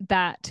meant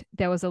that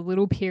there was a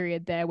little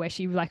period there where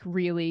she like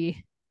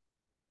really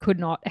could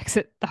not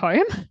exit the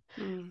home.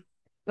 mm,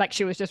 Like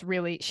she was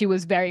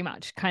very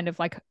much kind of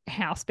like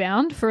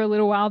housebound for a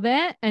little while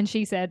there. And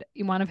she said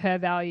one of her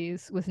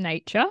values was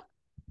nature.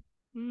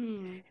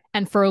 mm.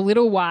 And for a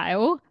little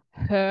while,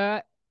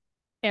 her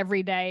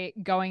every day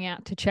going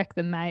out to check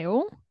the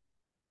mail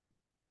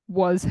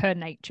was her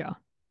nature.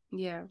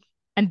 Yeah.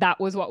 And that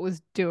was what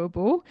was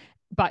doable.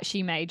 But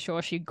she made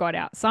sure she got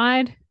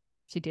outside,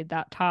 she did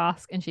that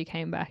task, and she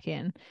came back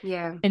in.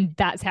 Yeah. And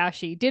that's how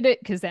she did it.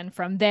 Because then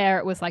from there,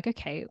 it was like,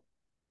 okay,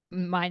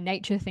 my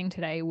nature thing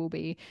today will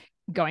be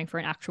going for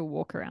an actual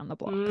walk around the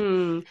block.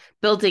 Mm.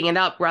 Building it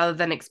up rather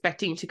than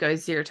expecting to go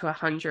 0 to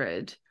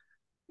 100.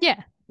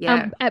 Yeah.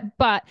 Yeah.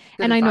 But,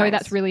 Good and I know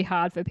that's advice. really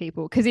hard for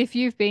people, because if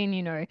you've been,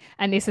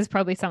 and this is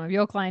probably some of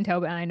your clientele,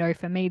 but I know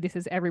for me, this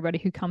is everybody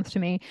who comes to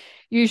me,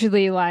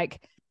 usually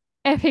like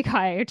epic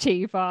high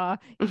achiever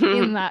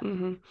in that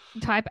Hmm.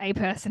 type A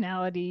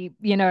personality,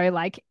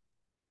 like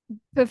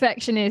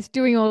perfectionist,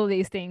 doing all of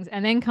these things,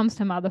 and then comes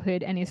to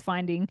motherhood and is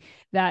finding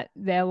that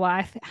their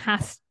life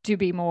has to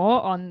be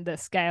more on the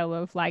scale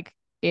of like,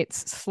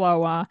 it's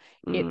slower,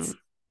 it's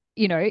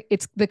Mm.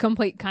 it's the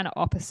complete kind of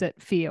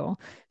opposite feel.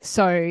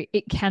 So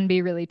it can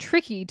be really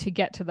tricky to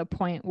get to the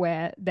point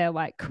where they're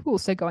like, cool,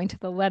 so going to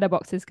the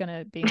letterbox is going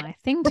to be my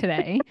thing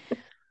today.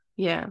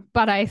 Yeah.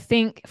 But I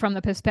think from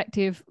the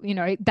perspective,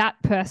 that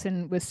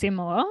person was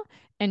similar.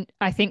 And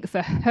I think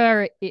for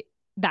her,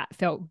 that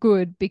felt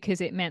good, because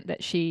it meant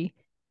that she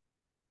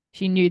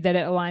knew that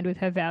it aligned with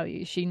her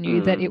values. She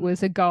knew that it Mm.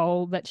 was a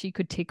goal that she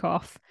could tick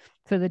off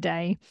for the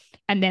day,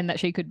 and then that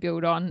she could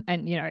build on.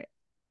 And,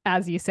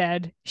 as you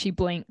said, she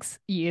blinks,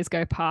 years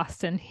go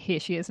past, and here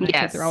she is, no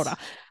kids are older.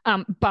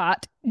 Yes.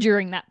 But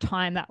during that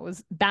time, that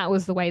was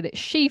the way that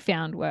she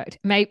found worked.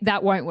 Maybe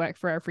that won't work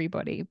for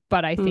everybody,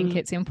 but I think Mm.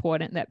 it's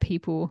important that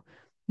people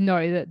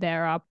know that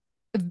there are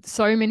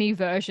so many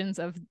versions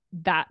of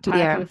that type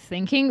Yeah. of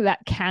thinking that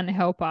can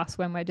help us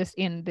when we're just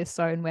in this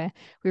zone where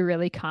we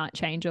really can't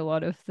change a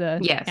lot of the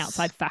Yes.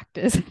 outside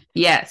factors.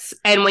 Yes.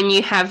 And when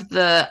you have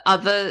the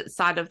other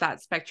side of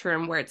that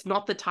spectrum where it's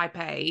not the type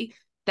A,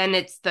 then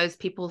it's those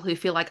people who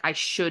feel like I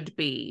should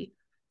be.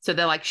 So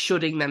they're like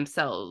shoulding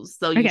themselves.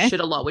 They'll use Okay. should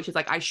a lot, which is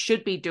like, I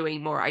should be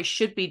doing more. I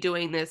should be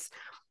doing this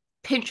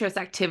Pinterest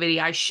activity.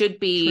 I should True.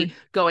 be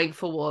going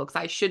for walks.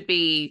 I should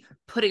be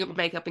putting on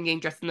makeup and getting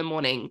dressed in the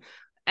morning.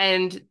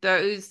 And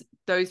those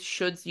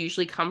shoulds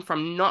usually come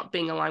from not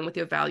being aligned with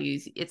your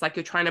values. It's like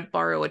you're trying to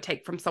borrow or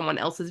take from someone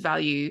else's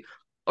value.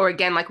 Or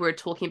again, like we were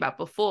talking about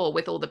before,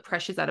 with all the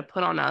pressures that are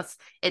put on us,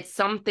 it's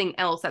something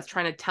else that's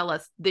trying to tell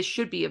us this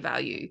should be a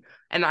value.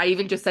 And I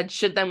even just said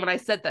should then when I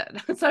said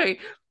that. So I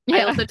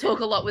Yeah. also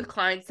talk a lot with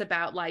clients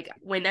about like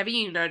whenever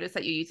you notice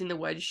that you're using the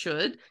word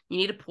should, you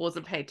need to pause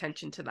and pay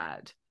attention to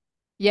that.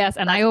 Yes.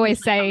 And I That's always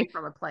usually coming say,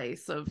 from a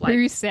place of like,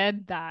 who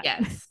said that?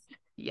 yes,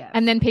 yes,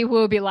 And then people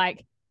will be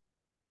like,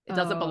 it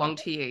doesn't oh, belong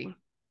to you. Mm.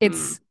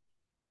 it's,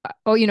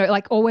 or,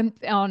 like, or when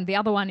on the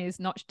other one is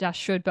not just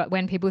should, but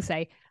when people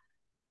say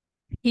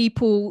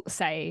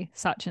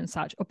such and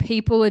such, or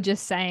people are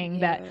just saying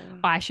that Yeah.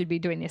 I should be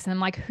doing this. And I'm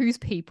like, who's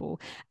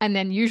people? And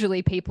then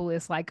usually people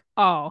is like,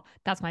 oh,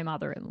 that's my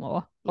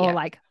mother-in-law, or Yeah.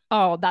 like,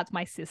 oh, that's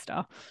my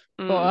sister,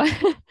 or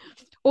Mm.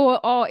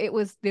 Or, oh, it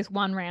was this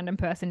one random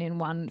person in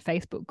one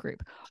Facebook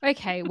group.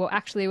 Okay, well,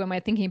 actually, when we're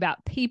thinking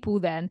about people,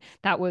 then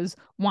that was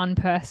one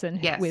person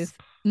Yes. with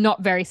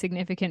not very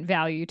significant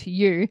value to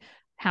you.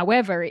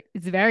 However,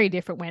 it's very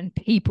different when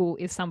people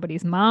is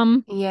somebody's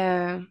mum.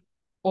 Yeah.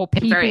 Or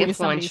And very people is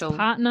somebody's influential.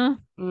 partner.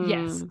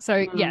 Yes.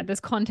 So, yeah, there's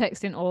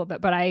context in all of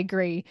it. But I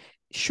agree,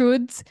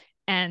 shoulds,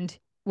 and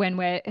when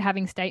we're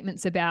having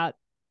statements about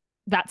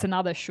that's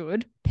another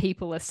should,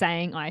 people are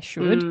saying I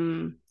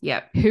should.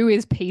 Yep. Who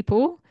is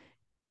people?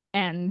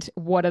 And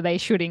what are they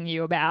shoulding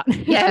you about?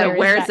 Yeah,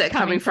 where is it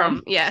coming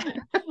from? Yeah.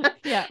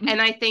 Yeah.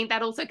 And I think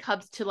that also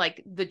comes to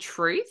like the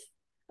truth.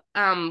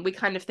 We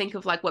kind of think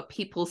of like what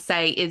people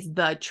say is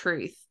the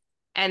truth.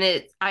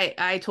 And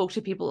I talk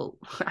to people,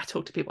 I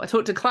talk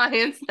to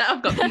clients. Now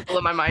I've got people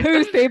in my mind.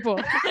 Who's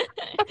people?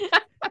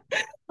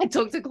 I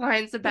talk to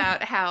clients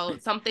about how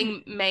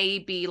something may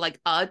be like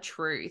a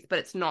truth, but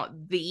it's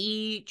not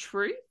the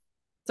truth.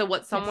 So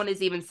what someone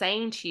is even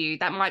saying to you,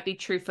 that might be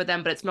true for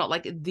them, but it's not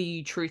like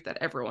the truth that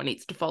everyone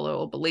needs to follow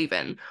or believe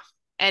in.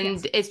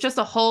 And it's just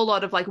a whole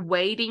lot of like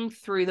wading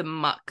through the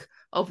muck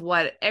of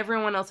what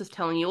everyone else is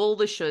telling you, all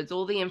the shoulds,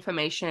 all the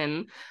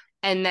information,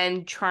 and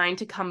then trying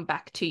to come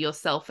back to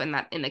yourself and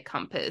that inner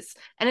compass.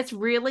 And it's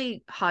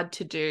really hard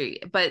to do,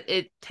 but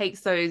it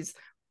takes those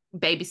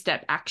baby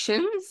step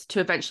actions to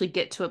eventually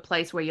get to a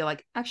place where you're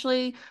like,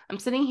 actually, I'm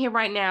sitting here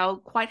right now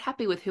quite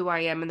happy with who I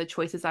am and the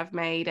choices I've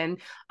made.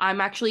 And I'm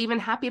actually even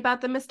happy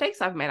about the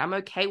mistakes I've made. I'm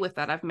okay with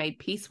that. I've made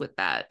peace with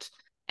that.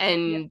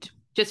 And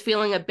just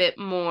feeling a bit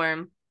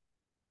more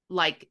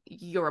like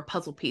you're a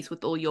puzzle piece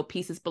with all your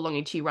pieces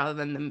belonging to you rather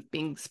than them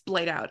being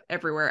splayed out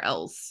everywhere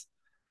else.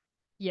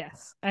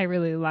 Yes, I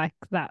really like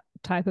that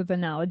type of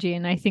analogy.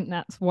 And I think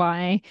that's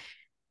why,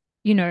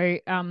 you know,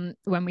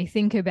 when we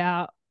think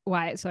about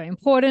why it's so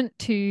important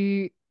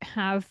to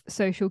have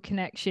social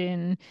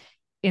connection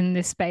in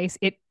this space,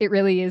 it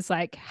really is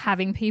like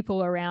having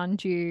people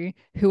around you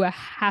who are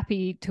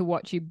happy to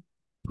watch you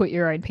put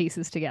your own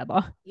pieces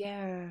together.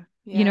 Yeah.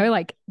 You know,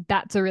 like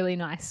that's a really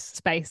nice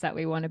space that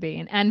we want to be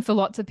in. And for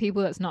lots of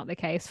people, that's not the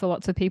case. For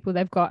lots of people,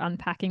 they've got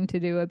unpacking to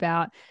do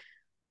about,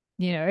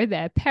 you know,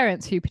 their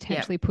parents who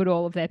potentially put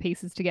all of their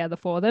pieces together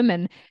for them.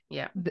 And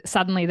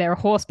suddenly they're a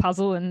horse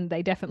puzzle and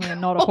they definitely are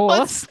not a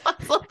horse.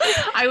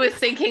 I was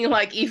thinking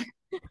like even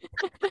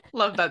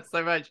love that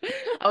so much.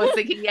 I was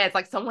thinking, it's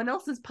like someone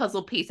else's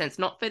puzzle piece and it's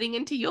not fitting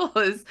into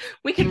yours.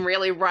 We can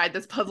really ride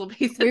this puzzle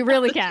piece. We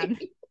really can.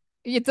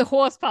 It's a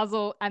horse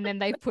puzzle and then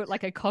they put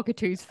like a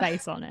cockatoo's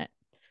face on it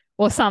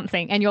or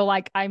something. And you're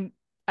like, I'm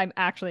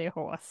actually a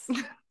horse.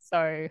 So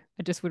I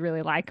just would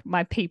really like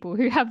my people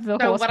who have the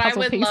horse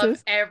puzzle pieces. What I would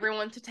love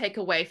everyone to take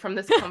away from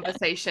this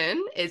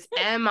conversation is,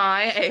 am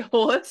I a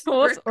horse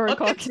or a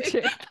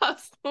cockatoo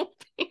puzzle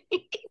piece?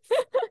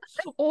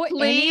 Or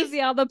any of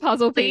the other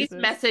puzzle pieces. Please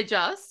message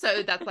us.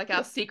 So that's like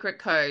our secret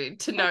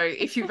code to know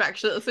if you've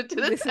actually listened to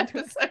this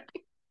episode.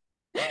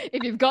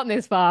 If you've gotten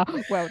this far,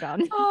 well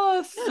done.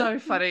 Oh, so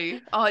funny.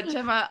 Oh,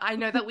 Gemma, I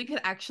know that we could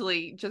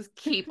actually just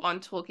keep on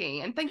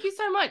talking. And thank you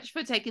so much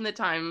for taking the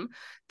time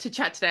to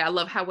chat today. I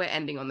love how we're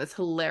ending on this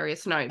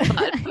hilarious note.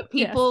 But for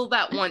people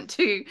that want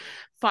to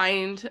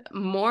find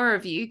more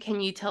of you,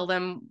 can you tell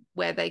them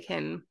where they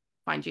can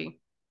find you?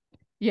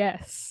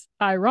 Yes,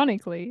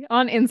 ironically,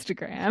 on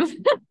Instagram.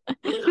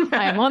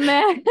 I am on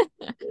there.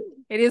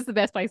 It is the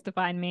best place to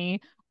find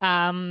me.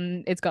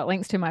 It's got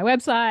links to my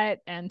website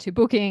and to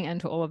booking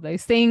and to all of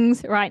those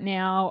things. Right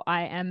now,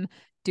 I am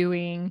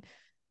doing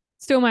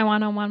still my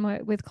one-on-one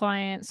work with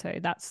clients. So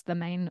that's the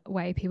main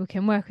way people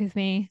can work with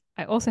me.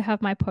 I also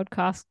have my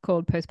podcast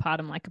called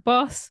Postpartum Like a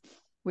Boss,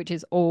 which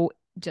is all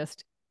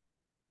just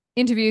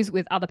interviews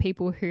with other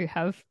people who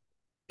have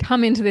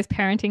come into this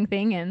parenting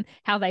thing and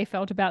how they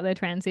felt about their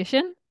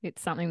transition.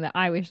 It's something that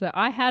I wish that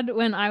I had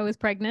when I was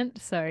pregnant.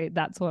 So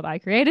that's what I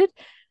created.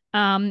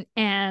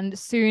 And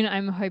soon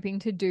I'm hoping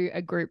to do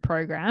a group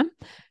program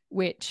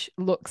which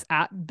looks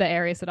at the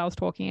areas that I was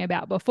talking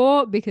about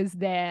before, because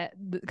they're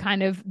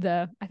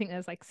I think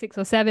there's like 6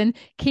 or 7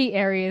 key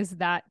areas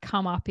that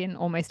come up in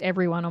almost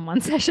every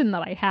one-on-one session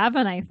that I have.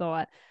 And I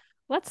thought,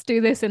 let's do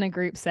this in a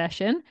group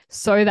session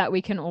so that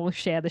we can all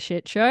share the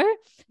shit show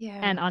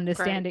and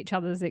understand each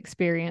other's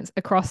experience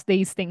across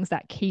these things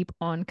that keep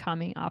on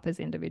coming up as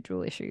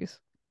individual issues.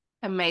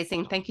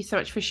 Amazing. Thank you so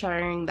much for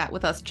sharing that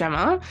with us,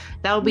 Gemma.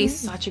 That'll be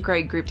such a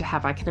great group to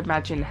have. I can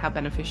imagine how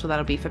beneficial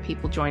that'll be for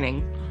people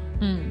joining.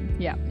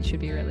 Yeah, it should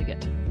be really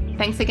good.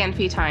 Thanks again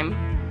for your time.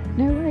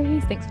 No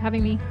worries. Thanks for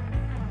having me.